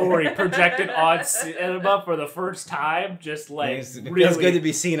life story projected on cinema for the first time, just like it's really, feels good to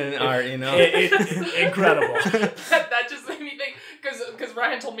be seen in art, It's incredible. that just made me think, because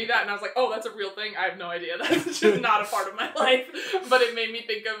Ryan told me that, and I was like, oh, that's a real thing. I have no idea. That's just not a part of my life. But it made me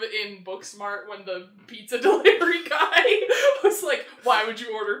think of in Booksmart when the pizza delivery guy was like, why would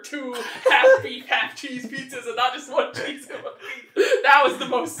you order 2 half beef, half cheese pizzas and not just 1 cheese and 1 beef? That was the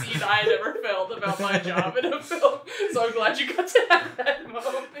most seen I had ever felt about my job in a film. So I'm glad you got to have that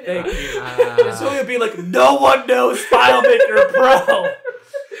moment. Thank you. This movie would be like, no one knows FileMaker Pro.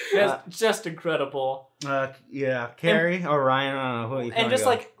 It's just incredible. Yeah, Carrie or Ryan, I don't know who you. And just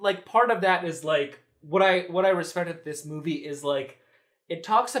like part of that is like what I respect at this movie is like it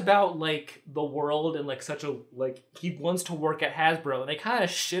talks about like the world and like such a like he wants to work at Hasbro, and they kind of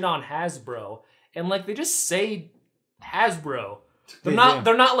shit on Hasbro, and like they just say Hasbro. They're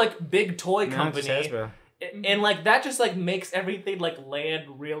not like big toy company. And like that just like makes everything like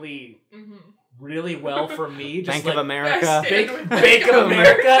land really really well for me. Just Bank like, of America. Bank of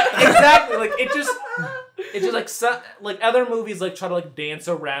America. Exactly. Like it just like other movies like try to like dance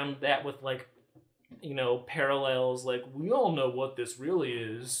around that with like, parallels. Like we all know what this really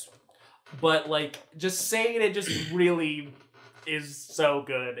is, but like just saying it just really is so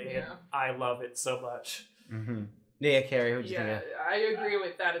good, and I love it so much. Mm-hmm. Yeah, Carrie, what'd you think of? I agree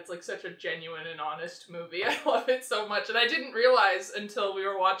with that. It's like such a genuine and honest movie. I love it so much, and I didn't realize until we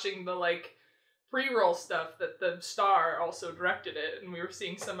were watching the like pre-roll stuff that the star also directed it, and we were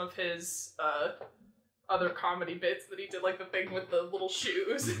seeing some of his other comedy bits that he did, like the thing with the little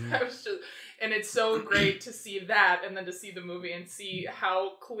shoes. And it's so great to see that, and then to see the movie and see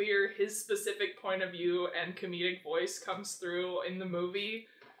how clear his specific point of view and comedic voice comes through in the movie.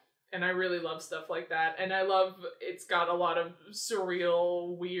 And I really love stuff like that. And I love it's got a lot of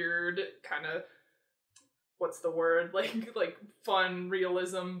surreal, weird kind of, what's the word? Like fun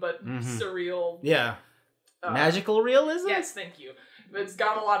realism, but surreal. Yeah. Magical realism? Yes, thank you. It's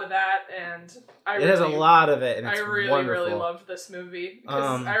got a lot of that, and it has a lot of it, and it's really, really loved this movie.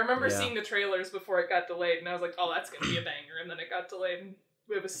 Because I remember seeing the trailers before it got delayed, and I was like, oh, that's going to be a banger. And then it got delayed, and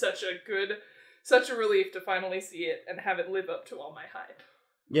it was such a relief to finally see it and have it live up to all my hype.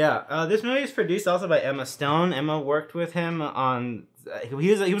 Yeah, this movie is produced also by Emma Stone. Emma worked with him on. He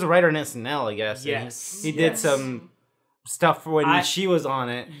was a writer in SNL, I guess. Yes, he did some stuff when she was on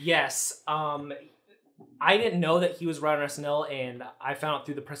it. Yes. I didn't know that he was writing on SNL, and I found out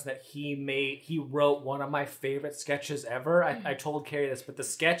through the person that he wrote one of my favorite sketches ever. I told Carrie this, but the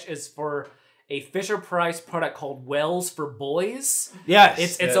sketch is for a Fisher-Price product called Wells for Boys.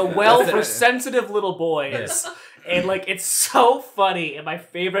 Yes. It's a well for sensitive little boys. Yes. And, like, it's so funny. And my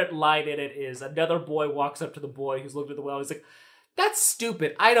favorite line in it is another boy walks up to the boy who's looking at the well. He's like, that's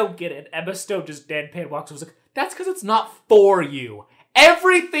stupid. I don't get it. Emma Stone just deadpan walks over. He's like, that's because it's not for you.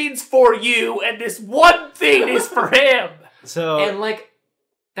 Everything's for you, and this one thing is for him. So, and, like,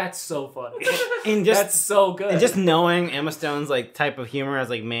 that's so funny. And just, that's so good. And just knowing Emma Stone's like type of humor, I was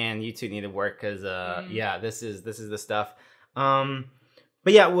like, man, you two need to work because yeah, this is the stuff. But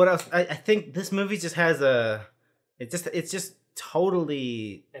yeah, what else? I think this movie just has it's just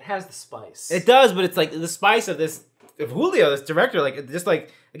totally. It has the spice. It does, but it's like the spice of Julio, this director, like just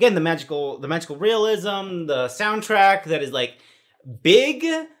like again the magical realism, the soundtrack that is like big,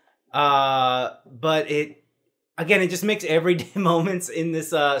 but it. Again, it just makes everyday moments in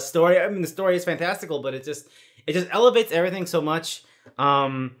this story. I mean, the story is fantastical, but it just elevates everything so much.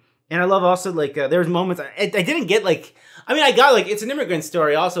 And I love also like there's moments I didn't get like. I mean, I got like it's an immigrant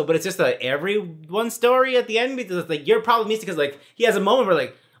story also, but it's just a everyone story at the end because it's like you're probably missed because like he has a moment where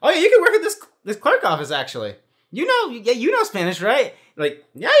like, oh yeah, you can work at this clerk office actually. You know Spanish, right? Like,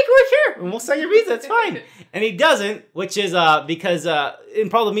 yeah, you can work here and we'll sell your visa. It's fine. And he doesn't, which is because in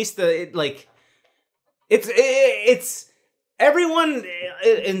Problemista it like. It's everyone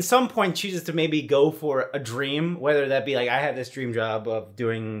in some point chooses to maybe go for a dream, whether that be like I have this dream job of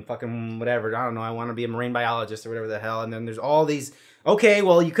doing fucking whatever. I don't know. I want to be a marine biologist or whatever the hell. And then there's all these. Okay,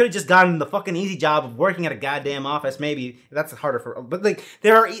 well you could have just gotten the fucking easy job of working at a goddamn office. Maybe that's harder for. But like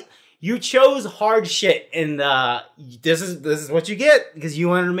you chose hard shit, and this is what you get because you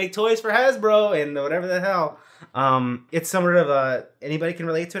wanted to make toys for Hasbro and whatever the hell. It's sort of anybody can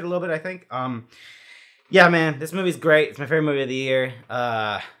relate to it a little bit. I think. Yeah, man, this movie's great. It's my favorite movie of the year.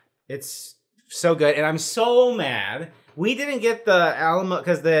 It's so good, and I'm so mad we didn't get the Alamo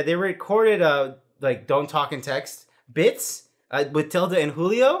because they recorded like don't talk and text bits with Tilda and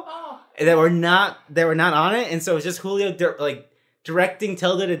Julio that were not on it, and so it's just Julio directing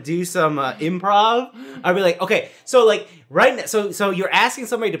Tilda to do some improv. I'd be like, okay, so like right now, so you're asking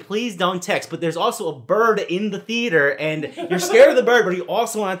somebody to please don't text, but there's also a bird in the theater, and you're scared of the bird, but you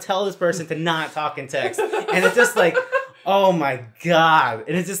also want to tell this person to not talk and text, and it's just like, oh my god,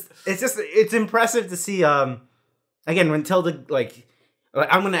 and it's impressive to see. Again, when Tilda like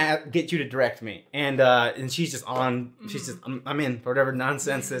I'm gonna get you to direct me, and she's just on, she's just I'm in for whatever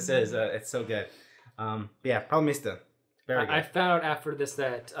nonsense this is. It's so good. Yeah, Problemista. I found out after this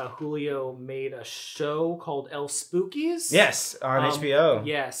that Julio made a show called El Spookies. Yes, on HBO.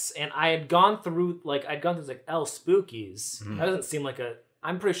 Yes, and I had gone through like El Spookies. Mm-hmm. That doesn't seem like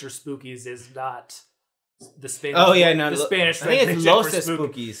I'm pretty sure Spookies is not the Spanish. Oh yeah, no, the Spanish. I think it's Los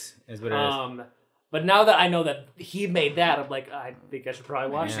Spookies is what it is. But now that I know that he made that, I'm like, I think I should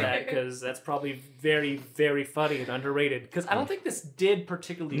probably watch that because that's probably very, very funny and underrated. Because I don't think this did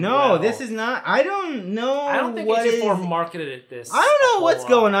particularly well. No, this is not. I don't know. I don't think A24 marketed it this. I don't know what's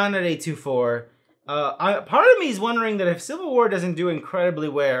going on at A24. Part of me is wondering that if Civil War doesn't do incredibly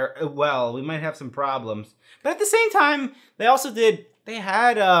well, we might have some problems. But at the same time, they also did. They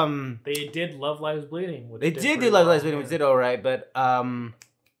had. They did Love Lies Bleeding. They did do Love Lies Bleeding, which did all right, but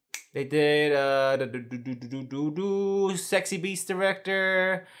they did Sexy Beast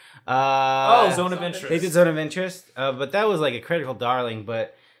director. Zone of Interest. They did Zone of Interest, but that was like a critical darling.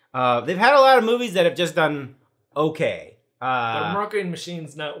 But they've had a lot of movies that have just done okay. The marketing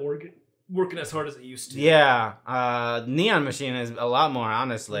machine's not working as hard as it used to. Yeah, Neon Machine is a lot more,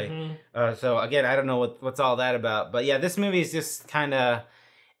 honestly. Mm-hmm. So again, I don't know what's all that about. But yeah, this movie is just kind of.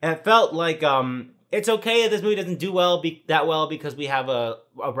 It felt like it's okay if this movie doesn't do that well because we have a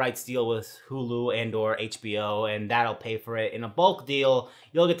rights deal with Hulu and or HBO, and that'll pay for it. In a bulk deal,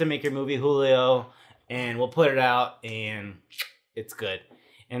 you'll get to make your movie, Julio, and we'll put it out, and it's good.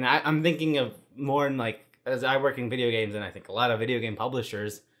 And I'm thinking of more in like, as I work in video games, and I think a lot of video game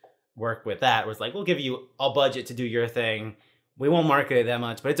publishers work with that, where it's like, we'll give you a budget to do your thing. We won't market it that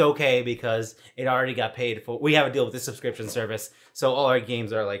much, but it's okay because it already got paid for. We have a deal with this subscription service, so all our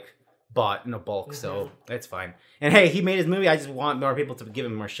games are like bought in a bulk, so that's fine. And hey, he made his movie. I just want more people to give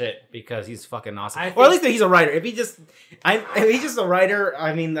him more shit because he's fucking awesome. Or at least that he's a writer. If he's just a writer,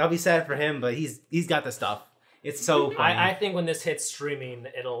 I mean, I'll be sad for him, but he's got the stuff. It's so funny. I think when this hits streaming,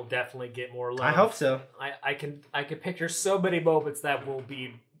 it'll definitely get more love. I hope so. I can picture so many moments that will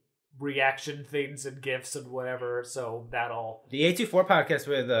be reaction things and gifs and whatever. So that'll. The A24 podcast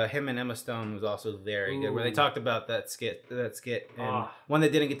with him and Emma Stone was also very good, where they talked about that skit, and one they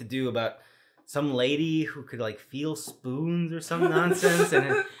didn't get to do about some lady who could like feel spoons or some nonsense,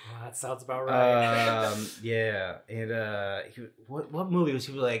 and that sounds about right. Yeah, and what movie was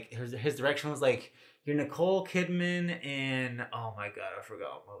he like? His direction was like. You're Nicole Kidman and oh my god, I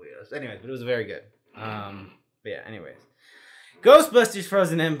forgot what movie it was. Anyways, but it was very good. But yeah, anyways. Ghostbusters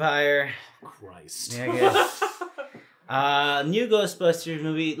Frozen Empire. Christ. Yeah, I guess. New Ghostbusters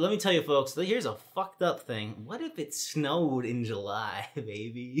movie. Let me tell you folks, here's a fucked up thing. What if it snowed in July,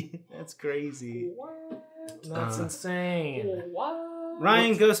 baby? That's crazy. What? That's insane. What?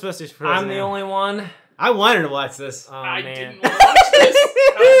 Ryan, Ghostbusters Frozen. I'm the only one. I wanted to watch this. Oh, I man. didn't watch this.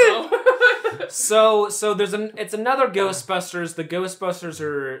 I don't know. So it's another Ghostbusters. The Ghostbusters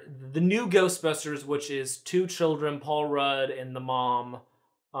are the new Ghostbusters, which is two children, Paul Rudd and the mom.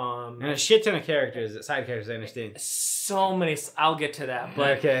 And a shit ton of characters, side characters, I understand. So many. I'll get to that.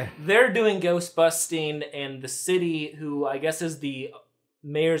 But okay. They're doing Ghostbusting, and the city, who I guess is the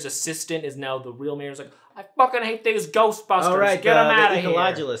mayor's assistant, is now the real mayor's like, I fucking hate these Ghostbusters. All right, get them out of here.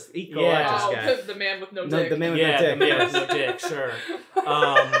 Ecologist guy. The man with no dick. The man with no dick. The man with no dick, sure.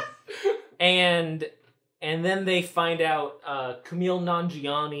 And then they find out Camille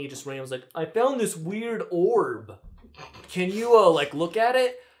Nanjiani just randomly was like, I found this weird orb. Can you like look at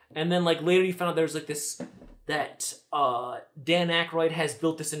it? And then like later you found out there's like this that Dan Aykroyd has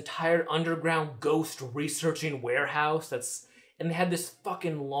built this entire underground ghost researching warehouse and they had this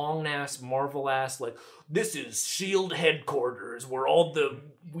fucking long ass Marvel ass like, this is S.H.I.E.L.D. headquarters where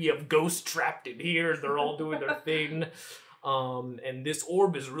we have ghosts trapped in here, they're all doing their thing. And this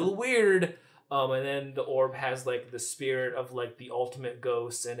orb is real weird. And then the orb has like the spirit of like the ultimate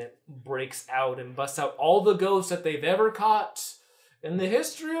ghost, and it breaks out and busts out all the ghosts that they've ever caught in the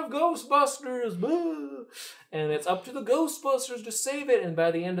history of Ghostbusters. Boo! And it's up to the Ghostbusters to save it. And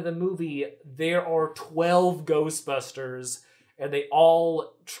by the end of the movie, there are 12 Ghostbusters, and they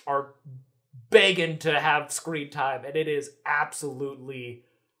all are begging to have screen time, and it is absolutely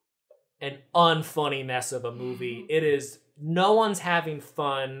an unfunny mess of a movie. It is. No one's having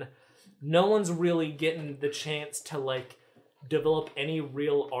fun. No one's really getting the chance to like develop any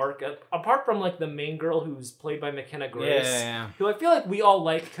real arc apart from like the main girl who's played by McKenna Grace, who I feel like we all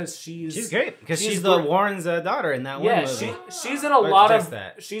like because she's great because she's the Warren's daughter in that one movie. She's in a lot of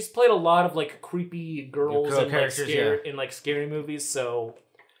she's played a lot of like creepy girls and like scary movies. So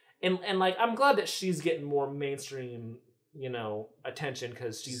and like I'm glad that she's getting more mainstream attention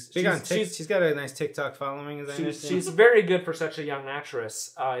because she's got a nice TikTok following. She's very good for such a young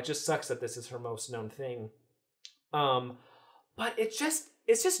actress. It just sucks that this is her most known thing. But it's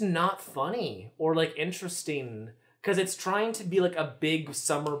just not funny or like interesting because it's trying to be like a big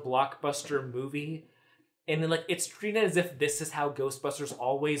summer blockbuster movie, and then like it's treated as if this is how Ghostbusters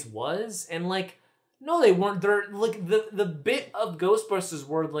always was, and like no, they weren't. They're like the bit of Ghostbusters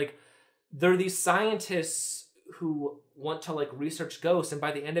were like they're these scientists who want to like research ghosts, and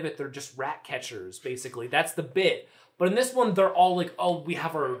by the end of it they're just rat catchers basically. That's the bit. But in this one they're all like, oh, we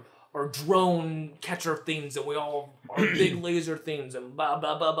have our drone catcher things and we all our big laser things and blah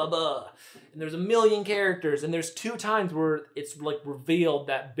blah blah blah blah. And there's a million characters, and there's 2 times where it's like revealed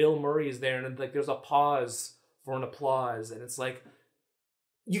that Bill Murray is there, and like there's a pause for an applause, and it's like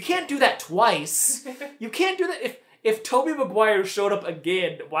you can't do that twice. You can't do that. If Tobey Maguire showed up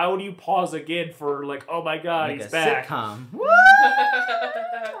again, why would you pause again for like, oh my god, like he's back? Sitcom.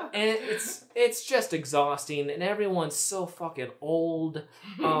 And it's just exhausting, and everyone's so fucking old,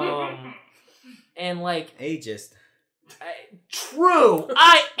 and like ageist. True,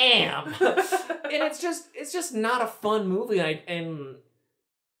 I am, and it's just not a fun movie, and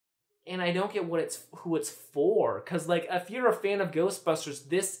I don't get who it's for, because like if you're a fan of Ghostbusters,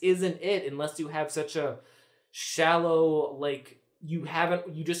 this isn't it unless you have such a shallow, like you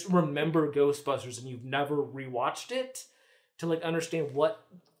just remember Ghostbusters and you've never rewatched it to like understand what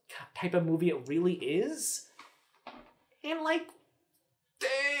type of movie it really is. And like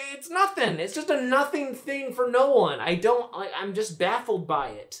it's nothing. It's just a nothing thing for no one. I'm just baffled by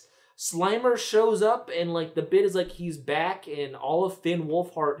it. Slimer shows up, and like the bit is like he's back, and all of Finn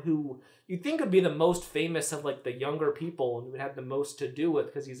Wolfhard, who you think would be the most famous of like the younger people and would have the most to do with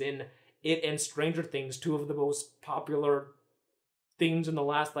because he's in it and Stranger Things, 2 of the most popular things in the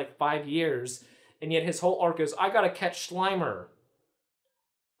last like 5 years, and yet his whole arc is I gotta catch Slimer.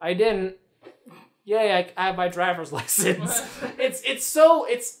 I didn't. Yay! I have my driver's license. It's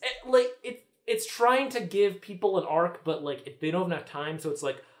it's trying to give people an arc, but like if they don't have enough time, so it's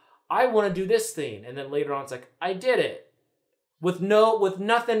like, I want to do this thing, and then later on it's like, I did it with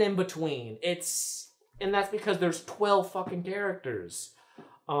nothing in between. And that's because there's 12 fucking characters,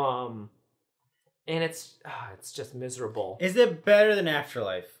 and it's just miserable. Is it better than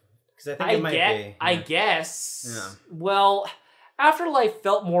Afterlife? Because I think it might be. Yeah. I guess. Yeah. Well, Afterlife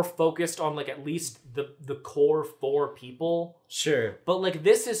felt more focused on like at least the core 4 people. Sure. But like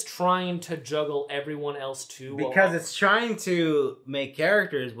this is trying to juggle everyone else too. Because it's trying to make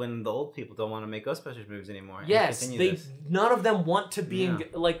characters when the old people don't want to make Ghostbusters movies anymore. Yes, none of them want to be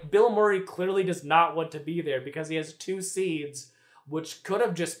like Bill Murray clearly does not want to be there because he has 2 seeds, which could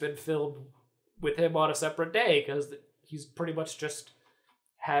have just been filled with him on a separate day because he's pretty much just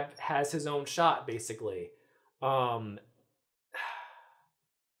has his own shot basically.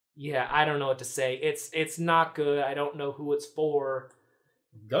 Yeah, I don't know what to say. It's not good. I don't know who it's for.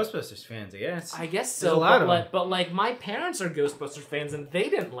 Ghostbusters fans, I guess. I guess so. There's a lot of them. But like my parents are Ghostbusters fans and they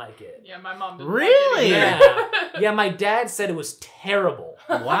didn't like it. Yeah, my mom didn't Really? like it either. Yeah. Yeah, my dad said it was terrible.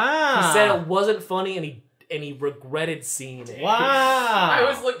 Wow. He said it wasn't funny and he regretted seeing it. Wow. I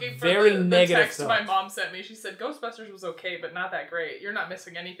was looking for Very the negative text my mom sent me. She said, Ghostbusters was okay, but not that great. You're not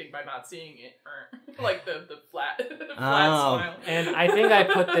missing anything by not seeing it. Or like the flat, smile. And I think I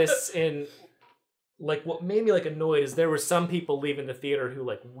put this in, like, what made me, like, annoyed is there were some people leaving the theater who,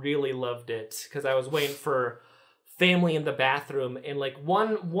 like, really loved it. Because I was waiting for family in the bathroom. And, like,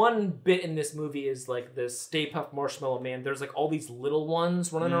 one bit in this movie is, like, the Stay Puft Marshmallow Man. There's, like, all these little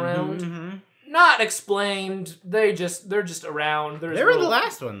ones running around. Mm-hmm. Not explained. They're just around. They were in the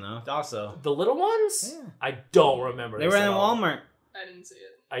last one though. Also, the little ones. Yeah. I don't remember. They this were in at all. Walmart. I didn't see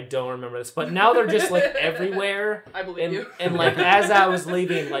it. I don't remember this, but now they're just like everywhere. I believe you. And like as I was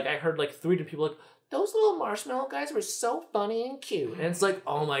leaving, like I heard like 3 different people like, those little marshmallow guys were so funny and cute, and it's like,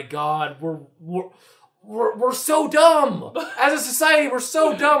 oh my god, we're so dumb as a society. We're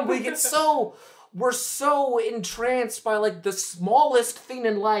so dumb. We're so entranced by like the smallest thing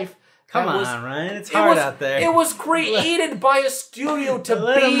in life. Come on, Ryan. It's hard out there. It was created by a studio to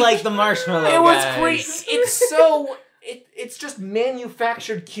Let them like the marshmallow It was guys. It's so it's just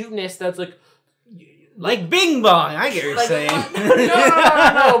manufactured cuteness that's like Bing Bong. I get what you're saying.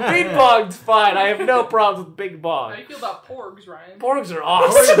 No. Bing Bong's fine. I have no problems with Bing Bong. How do you feel about porgs, Ryan? Porgs are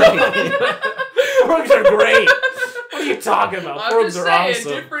awesome. Porgs are great. What are you talking about? Porgs are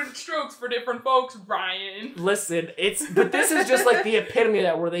awesome. Different strokes for different folks, Ryan. Listen, but this is just like the epitome of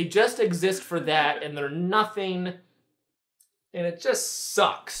that, where they just exist for that, and they're nothing, and it just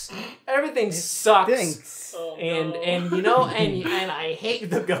sucks. Everything sucks. Stinks. Oh, And you know, and I hate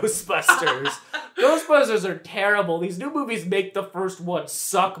the Ghostbusters. Ghostbusters are terrible. These new movies make the first one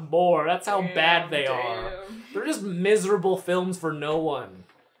suck more. That's how bad they are. They're just miserable films for no one.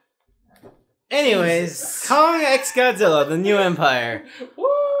 Anyways, Jesus. Kong X Godzilla, the New Empire.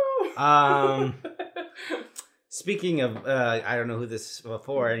 Woo! Speaking of, I don't know who this is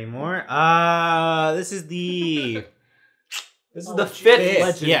for anymore. This is the 5th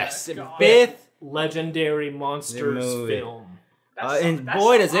legend. Yes, God. 5th legendary monsters movie. film. and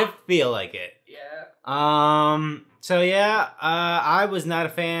boy does it feel like it. Yeah. So yeah, I was not a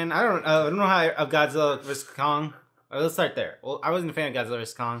fan. I don't know how of Godzilla vs Kong. Let's start there. Well, I wasn't a fan of Godzilla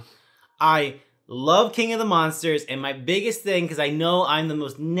vs Kong. I love King of the Monsters, and my biggest thing, because I know I'm the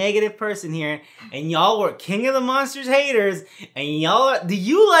most negative person here, and y'all were King of the Monsters haters, and do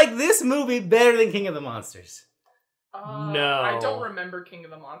you like this movie better than King of the Monsters? No. I don't remember King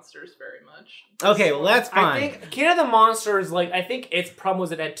of the Monsters very much. Okay, well that's fine. I think King of the Monsters, like, I think its problem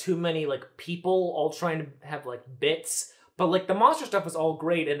was it had too many, like, people all trying to have, like, bits. But, like, the monster stuff was all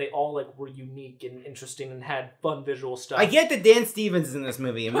great, and they all, like, were unique and interesting and had fun visual stuff. I get that Dan Stevens is in this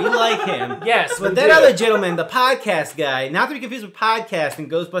movie, and we like him. Yes, but that other gentleman, the podcast guy, not to be confused with podcast in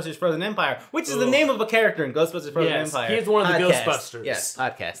Ghostbusters Frozen Empire, which is the name of a character in Ghostbusters Frozen Empire. He's one of the Podcast. Ghostbusters. Yes,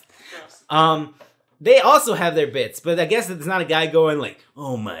 podcast. They also have their bits, but I guess it's not a guy going like,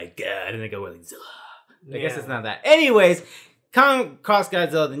 oh my god, and they go like, Zilla. I guess it's not that. Anyways, Kong Cross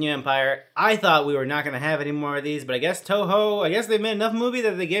Godzilla, the New Empire. I thought we were not going to have any more of these, but I guess they made enough movie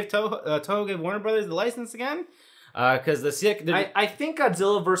that they gave Toho gave Warner Brothers the license again. Because I think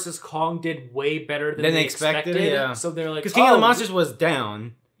Godzilla vs. Kong did way better than they expected. Yeah. So they're like, because King of the Monsters was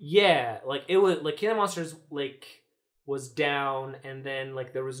down. Yeah, like it was like King of the Monsters was down, and then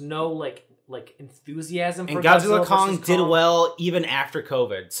like there was no like enthusiasm for and Godzilla vs. Kong did well even after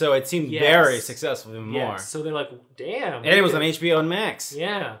COVID, so it seemed very successful even more. So they're like, damn. And it was on HBO and Max.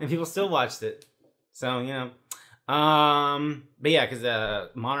 Yeah. And people still watched it. So, but yeah,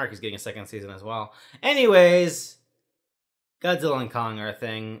 because Monarch is getting a second season as well. Anyways, Godzilla and Kong are a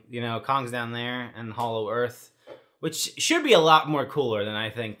thing. You know, Kong's down there and Hollow Earth, which should be a lot more cooler than I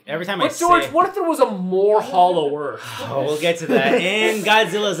think. Every time But George, what if there was a more Hollow Earth? Oh, we'll get to that. And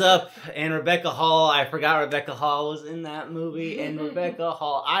Godzilla's up, and Rebecca Hall. I forgot Rebecca Hall was in that movie. And Rebecca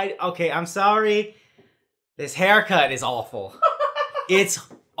Hall, I'm sorry. This haircut is awful. It's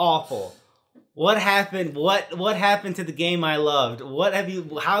awful. What happened? What happened to the game I loved?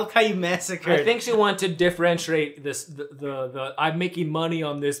 How can you massacre? I think she wanted to differentiate this the I'm making money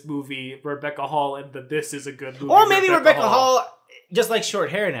on this movie, Rebecca Hall, and this is a good movie. Or maybe Rebecca Hall just likes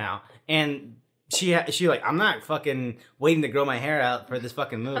short hair now, and she like, I'm not fucking waiting to grow my hair out for this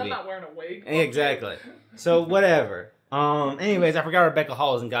fucking movie. I'm not wearing a wig. Exactly. So whatever. Anyways, I forgot Rebecca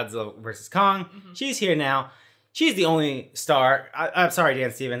Hall was in Godzilla vs. Kong. Mm-hmm. She's here now. She's the only star. I'm sorry,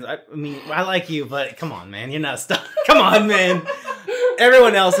 Dan Stevens. I mean, I like you, but come on, man. You're not a star. Come on, man.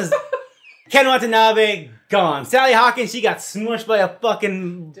 Everyone else is... Ken Watanabe, gone. Sally Hawkins, she got smushed by a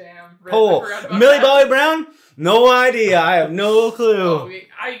fucking pole. Millie Bobby Brown? No idea. I have no clue. Oh,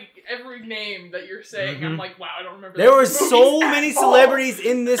 every name that you're saying, I'm like, wow, I don't remember. There were so many celebrities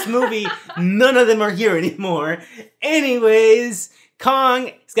in this movie. None of them are here anymore. Anyways,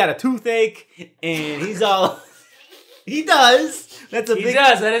 Kong, he's got a toothache, and he's all... He does. He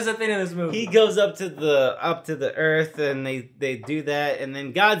does. That is a thing in this movie. He goes up to the earth, and they do that, and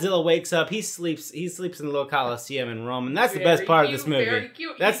then Godzilla wakes up. He sleeps in the little Coliseum in Rome, and that's the best part of this movie. Very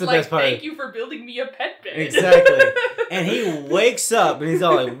cute. That's the best part. Thank you for building me a pet bed. Exactly. And he wakes up, and he's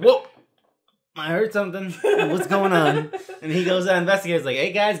all like, "Whoa, I heard something. What's going on?" And he goes out and investigates, like,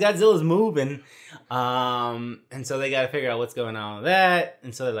 "Hey guys, Godzilla's moving." And so they got to figure out what's going on with that.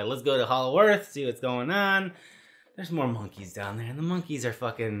 And so they're like, "Let's go to Hollow Earth, see what's going on." There's more monkeys down there, and the monkeys are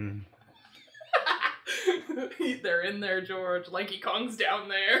fucking... They're in there, George. Lanky Kong's down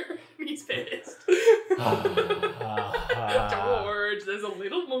there. He's pissed. George, there's a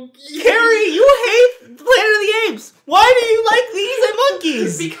little monkey. Carrie, you hate Planet of the Apes. Why do you like these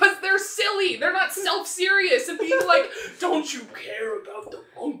monkeys? Because they're silly. They're not self-serious and being like, don't you care about the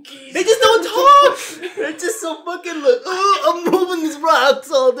monkeys? They just don't talk. They're just so fucking like, oh, I'm moving these rocks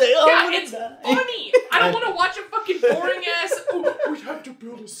all day. Yeah, it's funny. I don't want to watch a fucking boring ass, we have to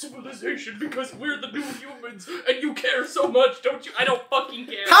build a civilization because we're the new humans and you care so much, don't you? I don't fucking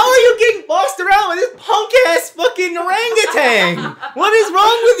care. How are you getting bossed around with this punk ass fucking orangutan? What is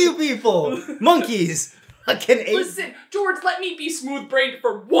wrong with you people? Monkeys. Listen, George, let me be smooth-brained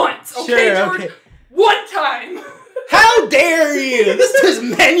for once, okay, sure, George? Okay. One time. How dare you? This is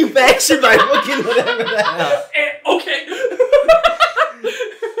manufactured by fucking whatever the hell. Okay.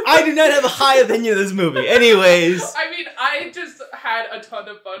 I do not have a high opinion of this movie. Anyways. I mean, I just had a ton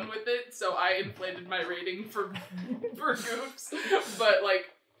of fun with it, so I inflated my rating for goofs. But, like...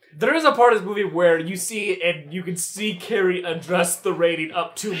 There is a part of this movie where you see, and you can see Carrie adjust the rating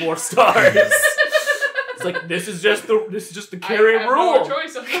up 2 more stars. It's like, this is just the Carrie rule. I have no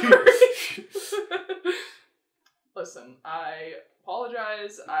choice, of course. Listen, I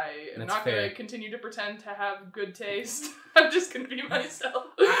apologize. I am not going to continue to pretend to have good taste. I'm just going to be myself.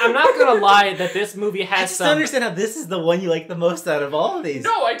 I'm not going to lie that this movie has I just don't understand how this is the one you like the most out of all of these.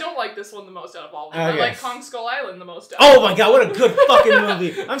 No, I don't like this one the most out of all of them. Okay. I like Kong Skull Island the most out of Oh my god, what a good fucking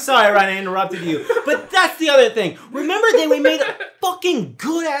movie. I'm sorry, Ryan, I interrupted you. But that's the other thing. Remember that we made a fucking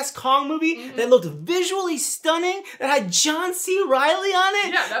good-ass Kong movie that looked visually stunning, that had John C. Reilly on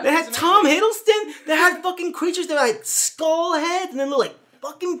it, that had Tom Hiddleston, that had fucking creatures that had like skull heads and then look like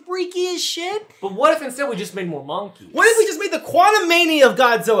fucking freaky as shit. But what if instead we just made more monkeys? What if we just made the Quantum Mania of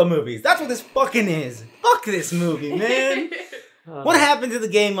Godzilla movies? That's what this fucking is. Fuck this movie, man. What happened to the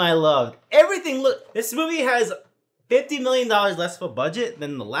game I loved? Everything this movie has $50 million less of a budget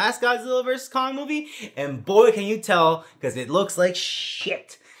than the last Godzilla vs. Kong movie, and boy can you tell, because it looks like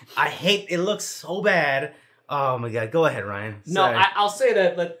shit. It looks so bad. Oh my god, go ahead, Ryan. Sorry. No, I'll say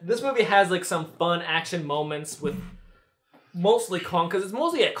that this movie has like some fun action moments with mostly Kong, because it's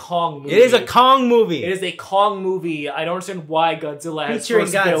mostly a Kong movie. It is a Kong movie. It is a Kong movie. I don't understand why Godzilla has featuring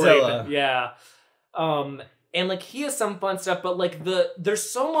Godzilla. Yeah. And like he has some fun stuff, but like there's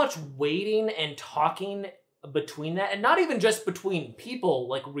so much waiting and talking between that, and not even just between people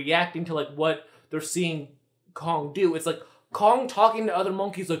like reacting to like what they're seeing Kong do. It's like Kong talking to other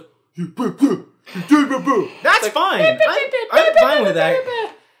monkeys like that's like, fine. I'm fine with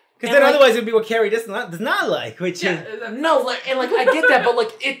that. Because then otherwise it'd be what Carrie does not like, which is... No, like, and like, I get that, but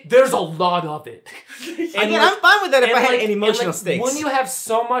like, there's a lot of it. And I'm fine with that if I had any emotional stakes. When you have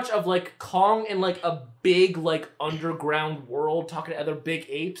so much of like Kong in like a big like underground world talking to other big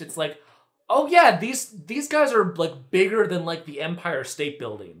apes, it's like, oh yeah, these guys are like bigger than like the Empire State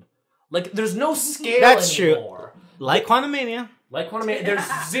Building. Like, there's no scale That's anymore. True. Like Quantumania.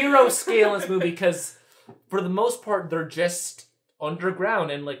 There's zero scale in this movie because for the most part they're just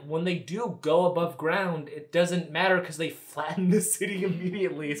underground, and like when they do go above ground, it doesn't matter because they flatten the city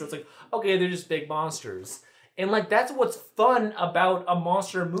immediately. So it's like, okay, they're just big monsters. And like that's what's fun about a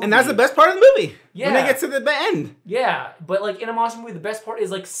monster movie. And that's the best part of the movie. Yeah. When they get to the end. Yeah, but like in a monster movie, the best part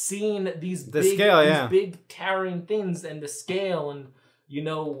is like seeing these big towering things and the scale, and you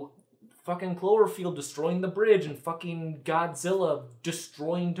know, fucking Cloverfield destroying the bridge and fucking Godzilla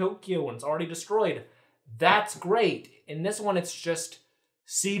destroying Tokyo when it's already destroyed. That's great. In this one, it's just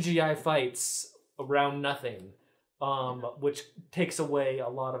CGI fights around nothing, which takes away a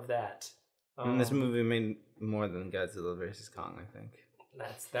lot of that. And this movie made more than Godzilla vs. Kong, I think.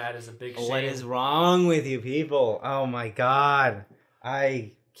 That is a big shame. What is wrong with you people? Oh my god.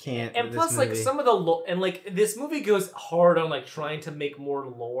 I can't. And plus, like, some of the and like this movie goes hard on like trying to make more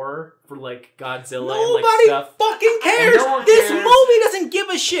lore for like Godzilla. Nobody and, like, stuff. fucking cares. This movie doesn't give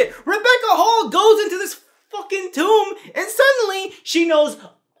a shit. Rebecca Hall goes into this fucking tomb, and suddenly she knows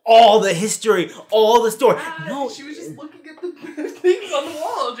all the history, all the story. No, she was just looking at the things on the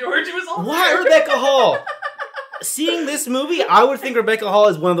wall, George. It was all why there. Rebecca Hall? Seeing this movie, I would think Rebecca Hall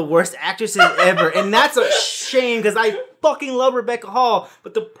is one of the worst actresses ever, and that's a shame because I fucking love Rebecca Hall.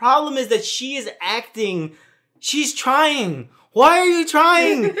 But the problem is that she is acting. She's trying. Why are you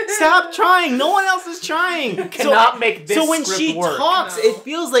trying? Stop trying. No one else is trying. You cannot make this So when script she work. talks, it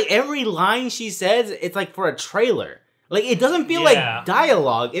feels like every line she says, it's like for a trailer. Like, it doesn't feel like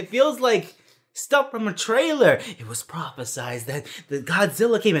dialogue. It feels like stuff from a trailer. It was prophesized that the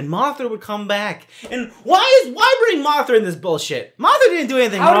Godzilla came and Mothra would come back. And why bring Mothra in this bullshit? Mothra didn't do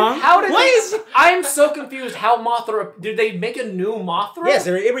anything wrong. I'm so confused. How Mothra? Did they make a new Mothra? Yes,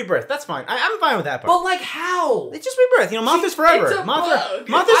 it rebirth. That's fine. I'm fine with that part. But like how? It's just rebirth. You know, Mothra's forever. It's a Mothra's bug.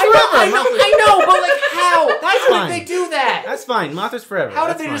 forever. I know, but like how? That's How fine. did they do that? That's fine. Mothra's forever. How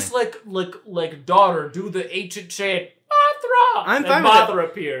did That's they fine. just like daughter do the ancient chant Mothra? I'm and fine with Mothra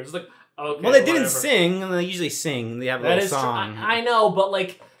appears. Like okay. Well, they didn't whatever. sing, and they usually sing. They have a That little is true. song. I know, but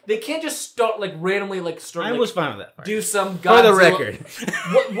like they can't just start like randomly like start. I like, was fine with that part. do some Godzilla. For the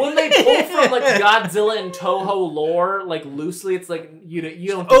record. When they pull from like Godzilla and Toho lore, like loosely, it's like you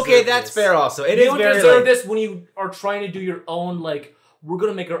don't. Deserve Okay, that's this. fair. Also, it you is don't very deserve like, this when you are trying to do your own. Like we're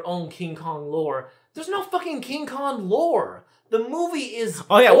gonna make our own King Kong lore. There's no fucking King Kong lore. The movie is.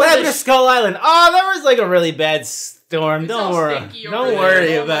 Oh yeah, what happened to Skull Island? Oh, there was like a really bad storm. Don't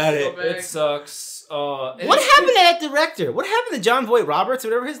worry about it. It sucks. What happened to that director? What happened to John Voight Roberts,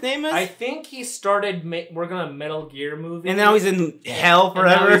 whatever his name is? I think he started working on a Metal Gear movie, and now he's in hell forever.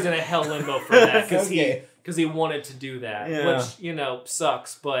 And now he's in a hell limbo for that because Okay. he wanted to do that, which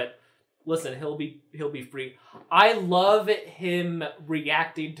sucks. But listen, he'll be free. I love him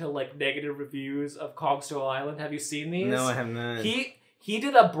reacting to like negative reviews of Kong Skull Island. Have you seen these? No, I have not. He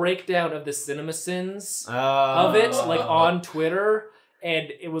did a breakdown of the cinema sins of it, like on Twitter.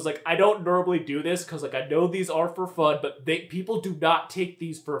 And it was like, I don't normally do this because like I know these are for fun, but people do not take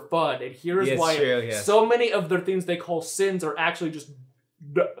these for fun. And here's why so many of their things they call sins are actually just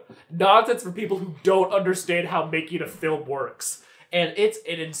nonsense for people who don't understand how making a film works. And it's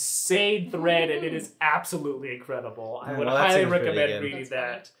an insane thread, and it is absolutely incredible. I would highly recommend reading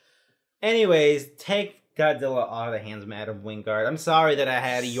that. Anyways, take Godzilla out of the hands of Adam Wingard. I'm sorry that I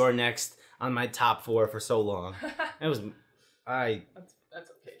had You're Next on my top 4 for so long. It was... That's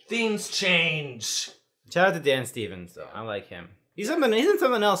okay. Things change. Shout out to Dan Stevens, though. I like him. He's in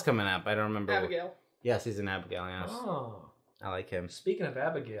something else coming up. I don't remember. Abigail. Yes, he's in Abigail, yes. Oh. I like him. Speaking of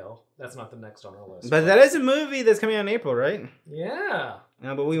Abigail, that's not the next on our list. But that is a movie that's coming out in April, right? Yeah.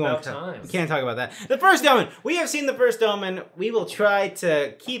 No, but we won't. We can't talk about that. The First Omen. We have seen The First Omen. We will try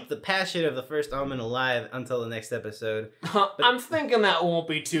to keep the passion of The First Omen alive until the next episode. I'm thinking that won't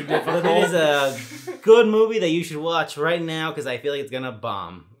be too difficult. But it is a good movie that you should watch right now because I feel like it's gonna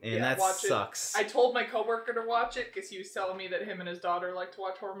bomb, and that sucks. I told my coworker to watch it because he was telling me that him and his daughter like to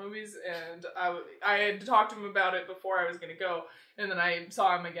watch horror movies, and I had talked to him about it before I was gonna go, and then I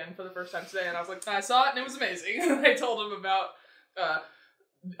saw him again for the first time today, and I was like, I saw it and it was amazing. And I told him about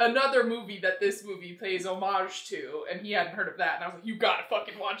another movie that this movie pays homage to, and he hadn't heard of that, and I was like, you gotta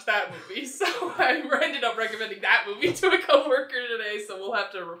fucking watch that movie. So I ended up recommending that movie to a coworker today, so we'll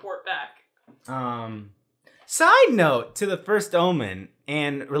have to report back. Side note to The First Omen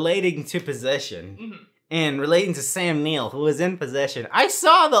and relating to Possession and relating to Sam Neill, who was in Possession. I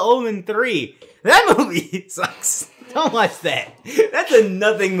saw The Omen 3. That movie sucks. Don't watch that. That's a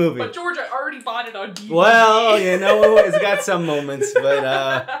nothing movie. But George, I already bought it on DVD. Well, it's got some moments,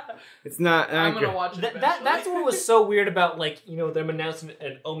 but it's not. I'm gonna watch it. That's what was so weird about them announcing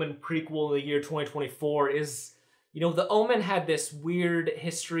an Omen prequel in the year 2024 is The Omen had this weird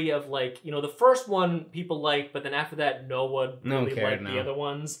history of like, the first one people liked, but then after that, no one really liked the other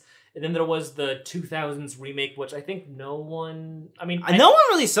ones. And then there was the 2000s remake, which I think no one... no one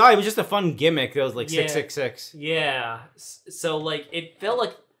really saw it. It was just a fun gimmick. It was like 666. Yeah. So, like, it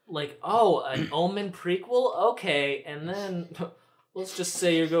felt like, oh, an Omen prequel? Okay. And then, let's just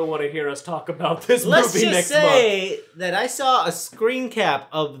say you're going to want to hear us talk about this movie next month. Let's just say that I saw a screen cap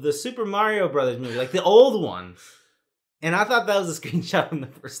of the Super Mario Brothers movie, like the old one. And I thought that was a screenshot from the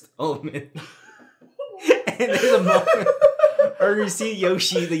first Omen. And there's a moment... Or you see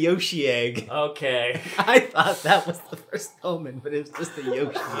Yoshi, the Yoshi egg. Okay. I thought that was the first Omen, but it was just a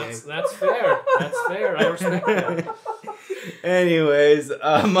Yoshi egg. That's fair. That's fair. I respect that. Anyways,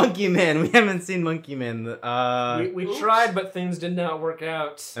 Monkey Man. We haven't seen Monkey Man. We tried, but things did not work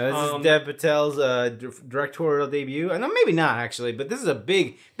out. This is Dev Patel's directorial debut. No, maybe not, actually, but this is a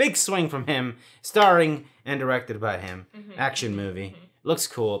big swing from him. Starring and directed by him. Action movie. Looks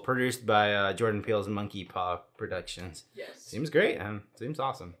cool. Produced by Jordan Peele's Monkey Paw Productions. Yes. Seems great. Seems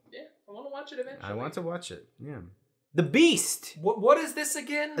awesome. Yeah, I want to watch it eventually. I want to watch it. Yeah. The Beast. What is this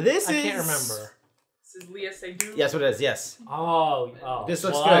again? I can't remember. This is Leah Seydoux. Yes, what it is. Yes. Oh. This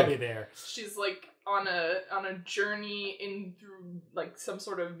looks good. I'll be there. She's like on a journey in through like some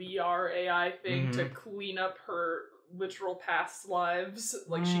sort of VR AI thing to clean up her literal past lives.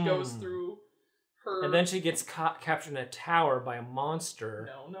 Like she goes through. And then she gets captured in a tower by a monster.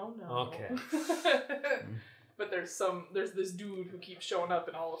 No. Okay. But there's this dude who keeps showing up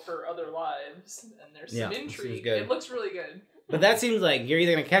in all of her other lives, and there's some intrigue. It looks really good. But that seems like you're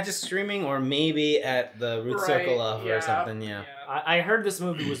either gonna catch it streaming or maybe at the Root Circle of or something. Yeah. I heard this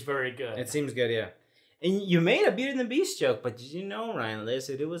movie was very good. It seems good. Yeah. And you made a Beauty and the Beast joke, but did you know Ryan Liz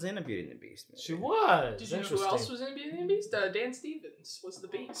who was in a Beauty and the Beast movie? She was. Did you know who else was in Beauty and the Beast? Dan Stevens was the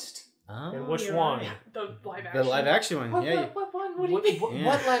Beast. Oh, and which one? Right. The live action. The live action one. What one? What do you mean?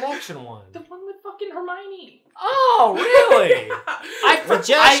 What live action one? The one with fucking Hermione. Oh, really?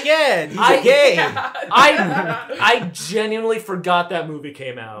 Josh Gad. He's a gay. I genuinely forgot that movie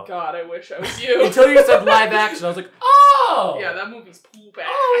came out. God, I wish I was you. Until you said live action, I was like, oh. Yeah, that movie's poop ass.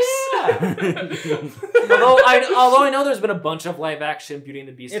 Oh, yeah. although I know there's been a bunch of live action Beauty and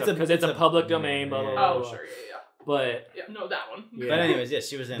the Beast stuff because it's a public domain. Blah, blah, blah, Oh, blah. sure, yeah. But no, that one. Yeah. But anyways, yes,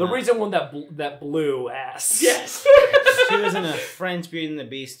 she was in the recent one that blew ass. Yes, she was in a French Beauty and the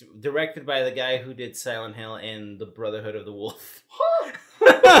Beast, directed by the guy who did Silent Hill and The Brotherhood of the Wolf. Cool.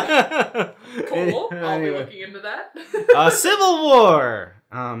 I'll be looking into that. Civil War.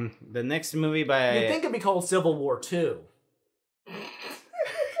 The next movie by. You'd think it'd be called Civil War 2.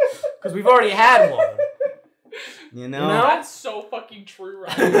 Because we've already had one. You know? That's so fucking true,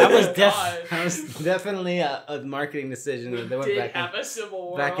 right? That was definitely a marketing decision. They went did have a Civil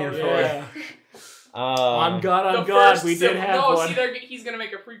War. Back and forth. Yeah. On God, we did have one. No, see, he's gonna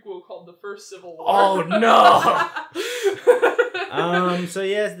make a prequel called The First Civil War. Oh no! So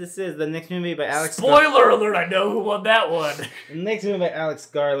yes, this is the next movie by Alex. Spoiler alert! I know who won that one. The next movie by Alex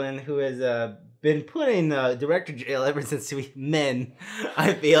Garland, who has been put in director jail ever since Men.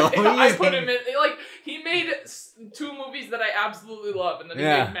 I feel. I put him in he made 2 movies that I absolutely love, and then he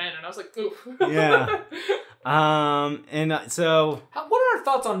made Men, and I was like, oof. Yeah. So what are our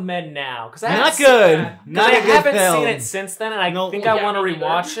thoughts on Men now? Because not good. Not I a good haven't film. seen it since then, and I think I want to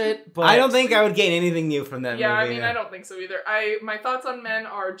rewatch it. But I don't think I would gain anything new from that movie. Yeah, I mean, I don't think so either. My thoughts on Men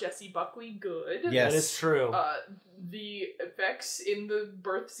are Jesse Buckley, good. Yes, that is true. The effects in the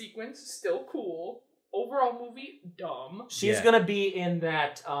birth sequence still cool. Overall movie dumb. She's gonna be in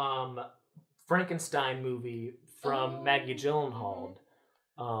that Frankenstein movie from Maggie Gyllenhaal,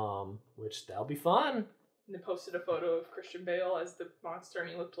 which that'll be fun. And they posted a photo of Christian Bale as the monster, and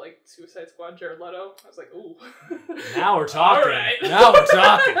he looked like Suicide Squad Jared Leto. I was like, ooh. Now we're talking. All right. Now we're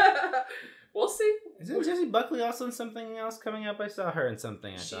talking. We'll see. Isn't Jessie Buckley also in something else coming up? I saw her in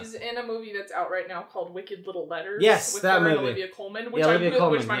something. She's in a movie that's out right now called Wicked Little Letters. Yes, with that her movie. And Olivia Colman, which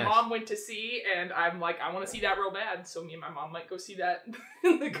which my mom went to see, and I'm like, I want to see that real bad. So me and my mom might go see that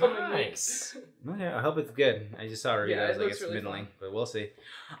in the coming weeks. Okay, I hope it's good. I just saw her. Yeah, I was like, it's really middling, but we'll see.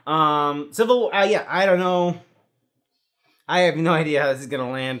 Civil War. Yeah, I don't know. I have no idea how this is gonna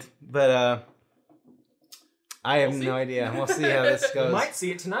land, but I have no idea. We'll see how this goes. We might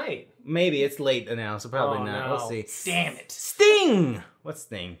see it tonight. Maybe it's late now, so probably not. No. We'll see. Damn it! Sting. What's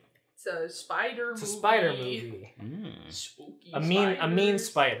Sting? It's a spider movie. It's a spider movie. Spooky. A mean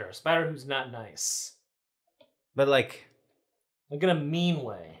spider. A spider who's not nice. But like in a mean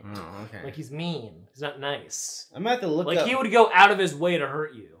way. Oh, okay. Like he's mean. He's not nice. I'm gonna have to look up. Like he would go out of his way to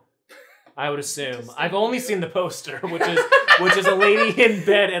hurt you. I would assume. I've only seen the poster, which is a lady in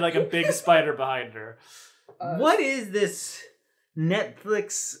bed and like a big spider behind her. What is this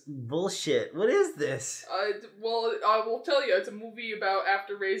Netflix bullshit? What is this? Well, I will tell you, it's a movie about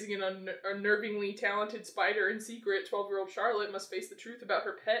after raising an unnervingly talented spider in secret, 12-year-old Charlotte must face the truth about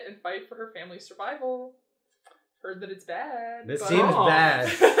her pet and fight for her family's survival. Heard that it's bad. This seems bad.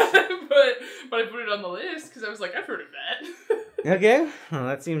 but I put it on the list because I was like, I've heard of that. Okay, well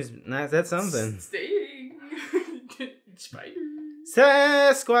that's something. Staying. Spider.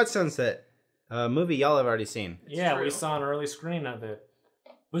 Sasquatch Sunset. A movie y'all have already seen. Yeah, we saw an early screening of it.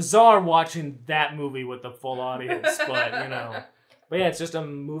 Bizarre watching that movie with the full audience, but you know. But yeah, it's just a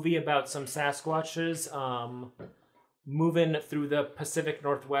movie about some Sasquatches moving through the Pacific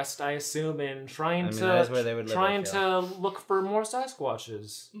Northwest, I assume, and trying to look for more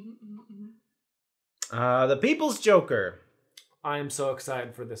Sasquatches. The People's Joker. I am so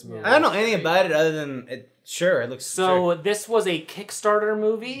excited for this movie. I don't know anything about it other than it. Sure, it looks. So this was a Kickstarter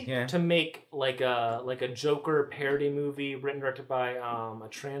movie Yeah. to make like a Joker parody movie written and directed by a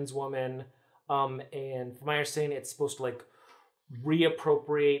trans woman. And from my understanding, it's supposed to like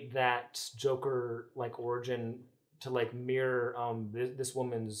reappropriate that Joker like origin to like mirror this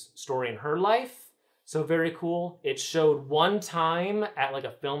woman's story in her life. So very cool. It showed one time at like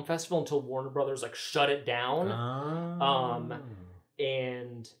a film festival until Warner Brothers like shut it down.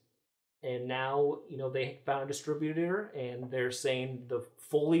 And now, you know, they found a distributor and they're saying the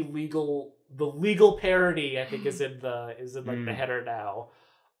legal parody, I think is in the header now,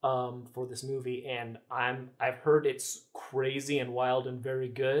 for this movie. And I've heard it's crazy and wild and very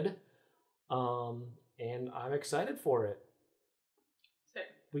good. And I'm excited for it.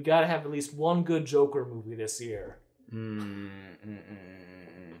 We gotta have at least one good Joker movie this year.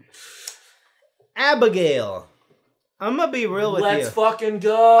 Abigail. I'm gonna be real with you. Let's fucking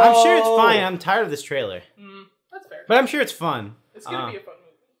go. I'm sure it's fine. I'm tired of this trailer. That's fair. But I'm sure it's fun. It's gonna be a fun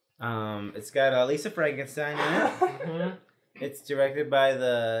movie. It's got Lisa Frankenstein in it. Mm-hmm. It's directed by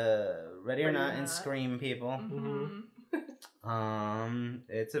the Ready or Not and Scream people.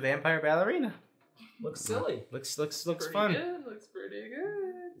 It's a vampire ballerina. Looks silly. Looks pretty fun. Good. Looks pretty good.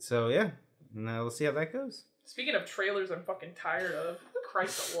 So yeah, now we'll see how that goes. Speaking of trailers, I'm fucking tired of.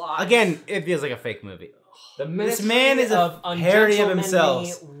 Christ alive. Again, it feels like a fake movie. This man is a parody of himself.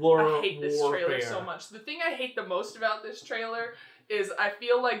 I hate this trailer so much. The thing I hate the most about this trailer is I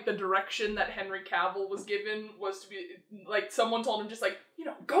feel like the direction that Henry Cavill was given was to be like someone told him just like, you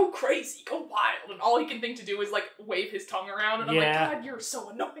know, go crazy, go wild, and all he can think to do is like wave his tongue around, and I'm like, God, you're so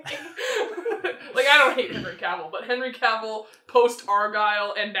annoying. Like, I don't hate Henry Cavill, but Henry Cavill post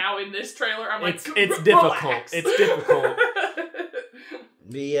Argyle and now in this trailer, I'm like, it's difficult. It's difficult.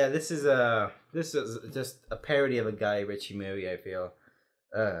 But yeah, this is just a parody of a Guy Ritchie movie, I feel.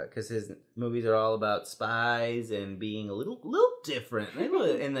 Because his movies are all about spies and being a little different.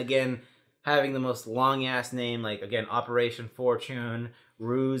 And again, having the most long-ass name, like, again, Operation Fortune,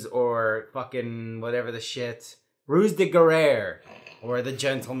 Ruse or fucking whatever the shit. Ruse de Guerre or The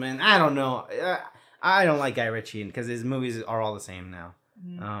Gentleman. I don't know. I don't like Guy Ritchie because his movies are all the same now.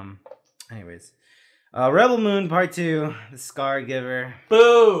 Anyways. Rebel Moon Part 2, The Scar Giver.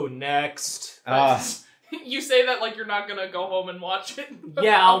 Boo! Next. You say that like you're not gonna go home and watch it.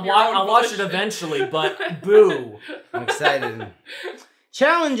 Yeah, I'll watch it eventually, but boo. I'm excited.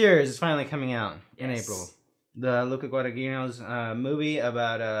 Challengers is finally coming out in April. The Luca Guadagnino's movie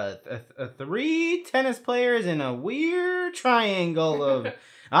about 3 tennis players in a weird triangle of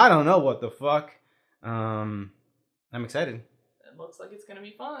I don't know what the fuck. I'm excited. It looks like it's gonna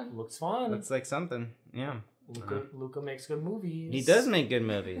be fun. Looks fun. Looks like something. Yeah. Luca makes good movies. He does make good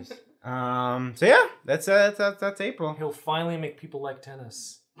movies. So yeah, that's April. He'll finally make people like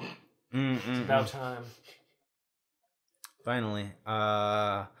tennis. It's about time. Finally.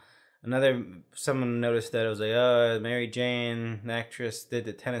 Someone noticed that it was like, Mary Jane, the actress, did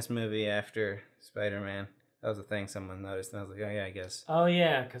the tennis movie after Spider-Man. That was a thing someone noticed, and I was like, oh yeah, I guess. Oh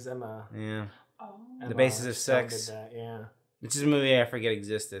yeah, because Emma. Yeah. Oh. The Basis of Sex. Did that, yeah. Which is a movie I forget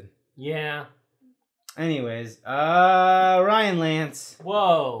existed. Yeah. Anyways, Ryan Lance.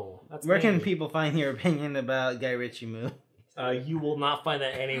 Whoa. Where can people find your opinion about Guy Ritchie movies? You will not find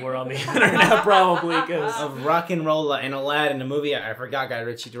that anywhere on the internet, probably, because of Rock and Rolla and Aladdin, a movie I forgot Guy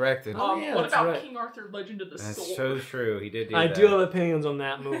Ritchie directed. What about King Arthur: Legend of the Sword? That's so true. He did do I that. do have opinions on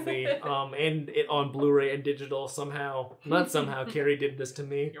that movie, and it on Blu-ray and digital somehow. Not somehow. Carrie did this to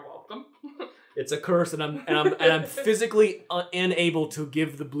me. You're welcome. It's a curse, and I'm physically unable to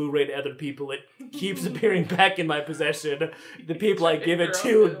give the Blu-ray to other people. It keeps appearing back in my possession. The people I give it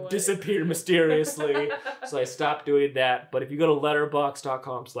to disappear mysteriously, so I stopped doing that. But if you go to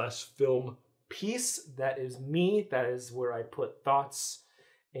letterboxd.com/filmpiece, that is me. That is where I put thoughts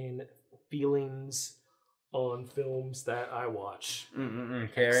and feelings on films that I watch. Carrie.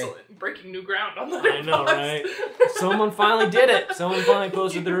 Excellent. Breaking new ground on Letterboxd. I know, right? Someone finally did it. Someone finally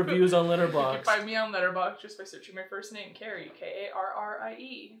posted the reviews on You can Letterboxd. find me on Letterboxd just by searching my first name, Carrie, Karrie.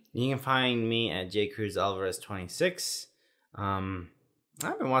 You can find me at jcruzalvarez26.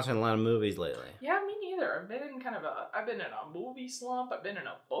 I've been watching a lot of movies lately. Yeah, me neither. I've been in a movie slump. I've been in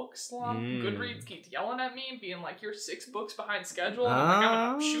a book slump. Goodreads keeps yelling at me, being like, "You're 6 books behind schedule." And I'm like,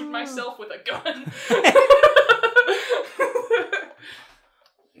 I'm gonna shoot myself with a gun.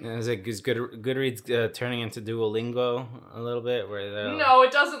 Is Goodreads turning into Duolingo a little bit? Where No,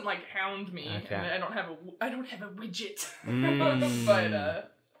 it doesn't like hound me. Okay. And I don't have a widget.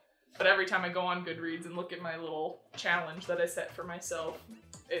 But every time I go on Goodreads and look at my little challenge that I set for myself,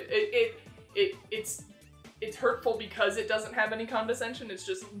 it's hurtful because it doesn't have any condescension. It's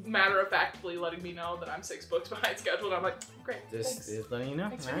just matter-of-factly letting me know that I'm 6 books behind schedule, and I'm like, great, Just letting you know.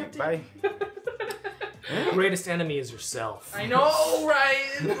 Thanks All for right, the bye. Your greatest enemy is yourself. I know,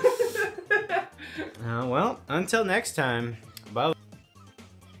 right? Well, until next time.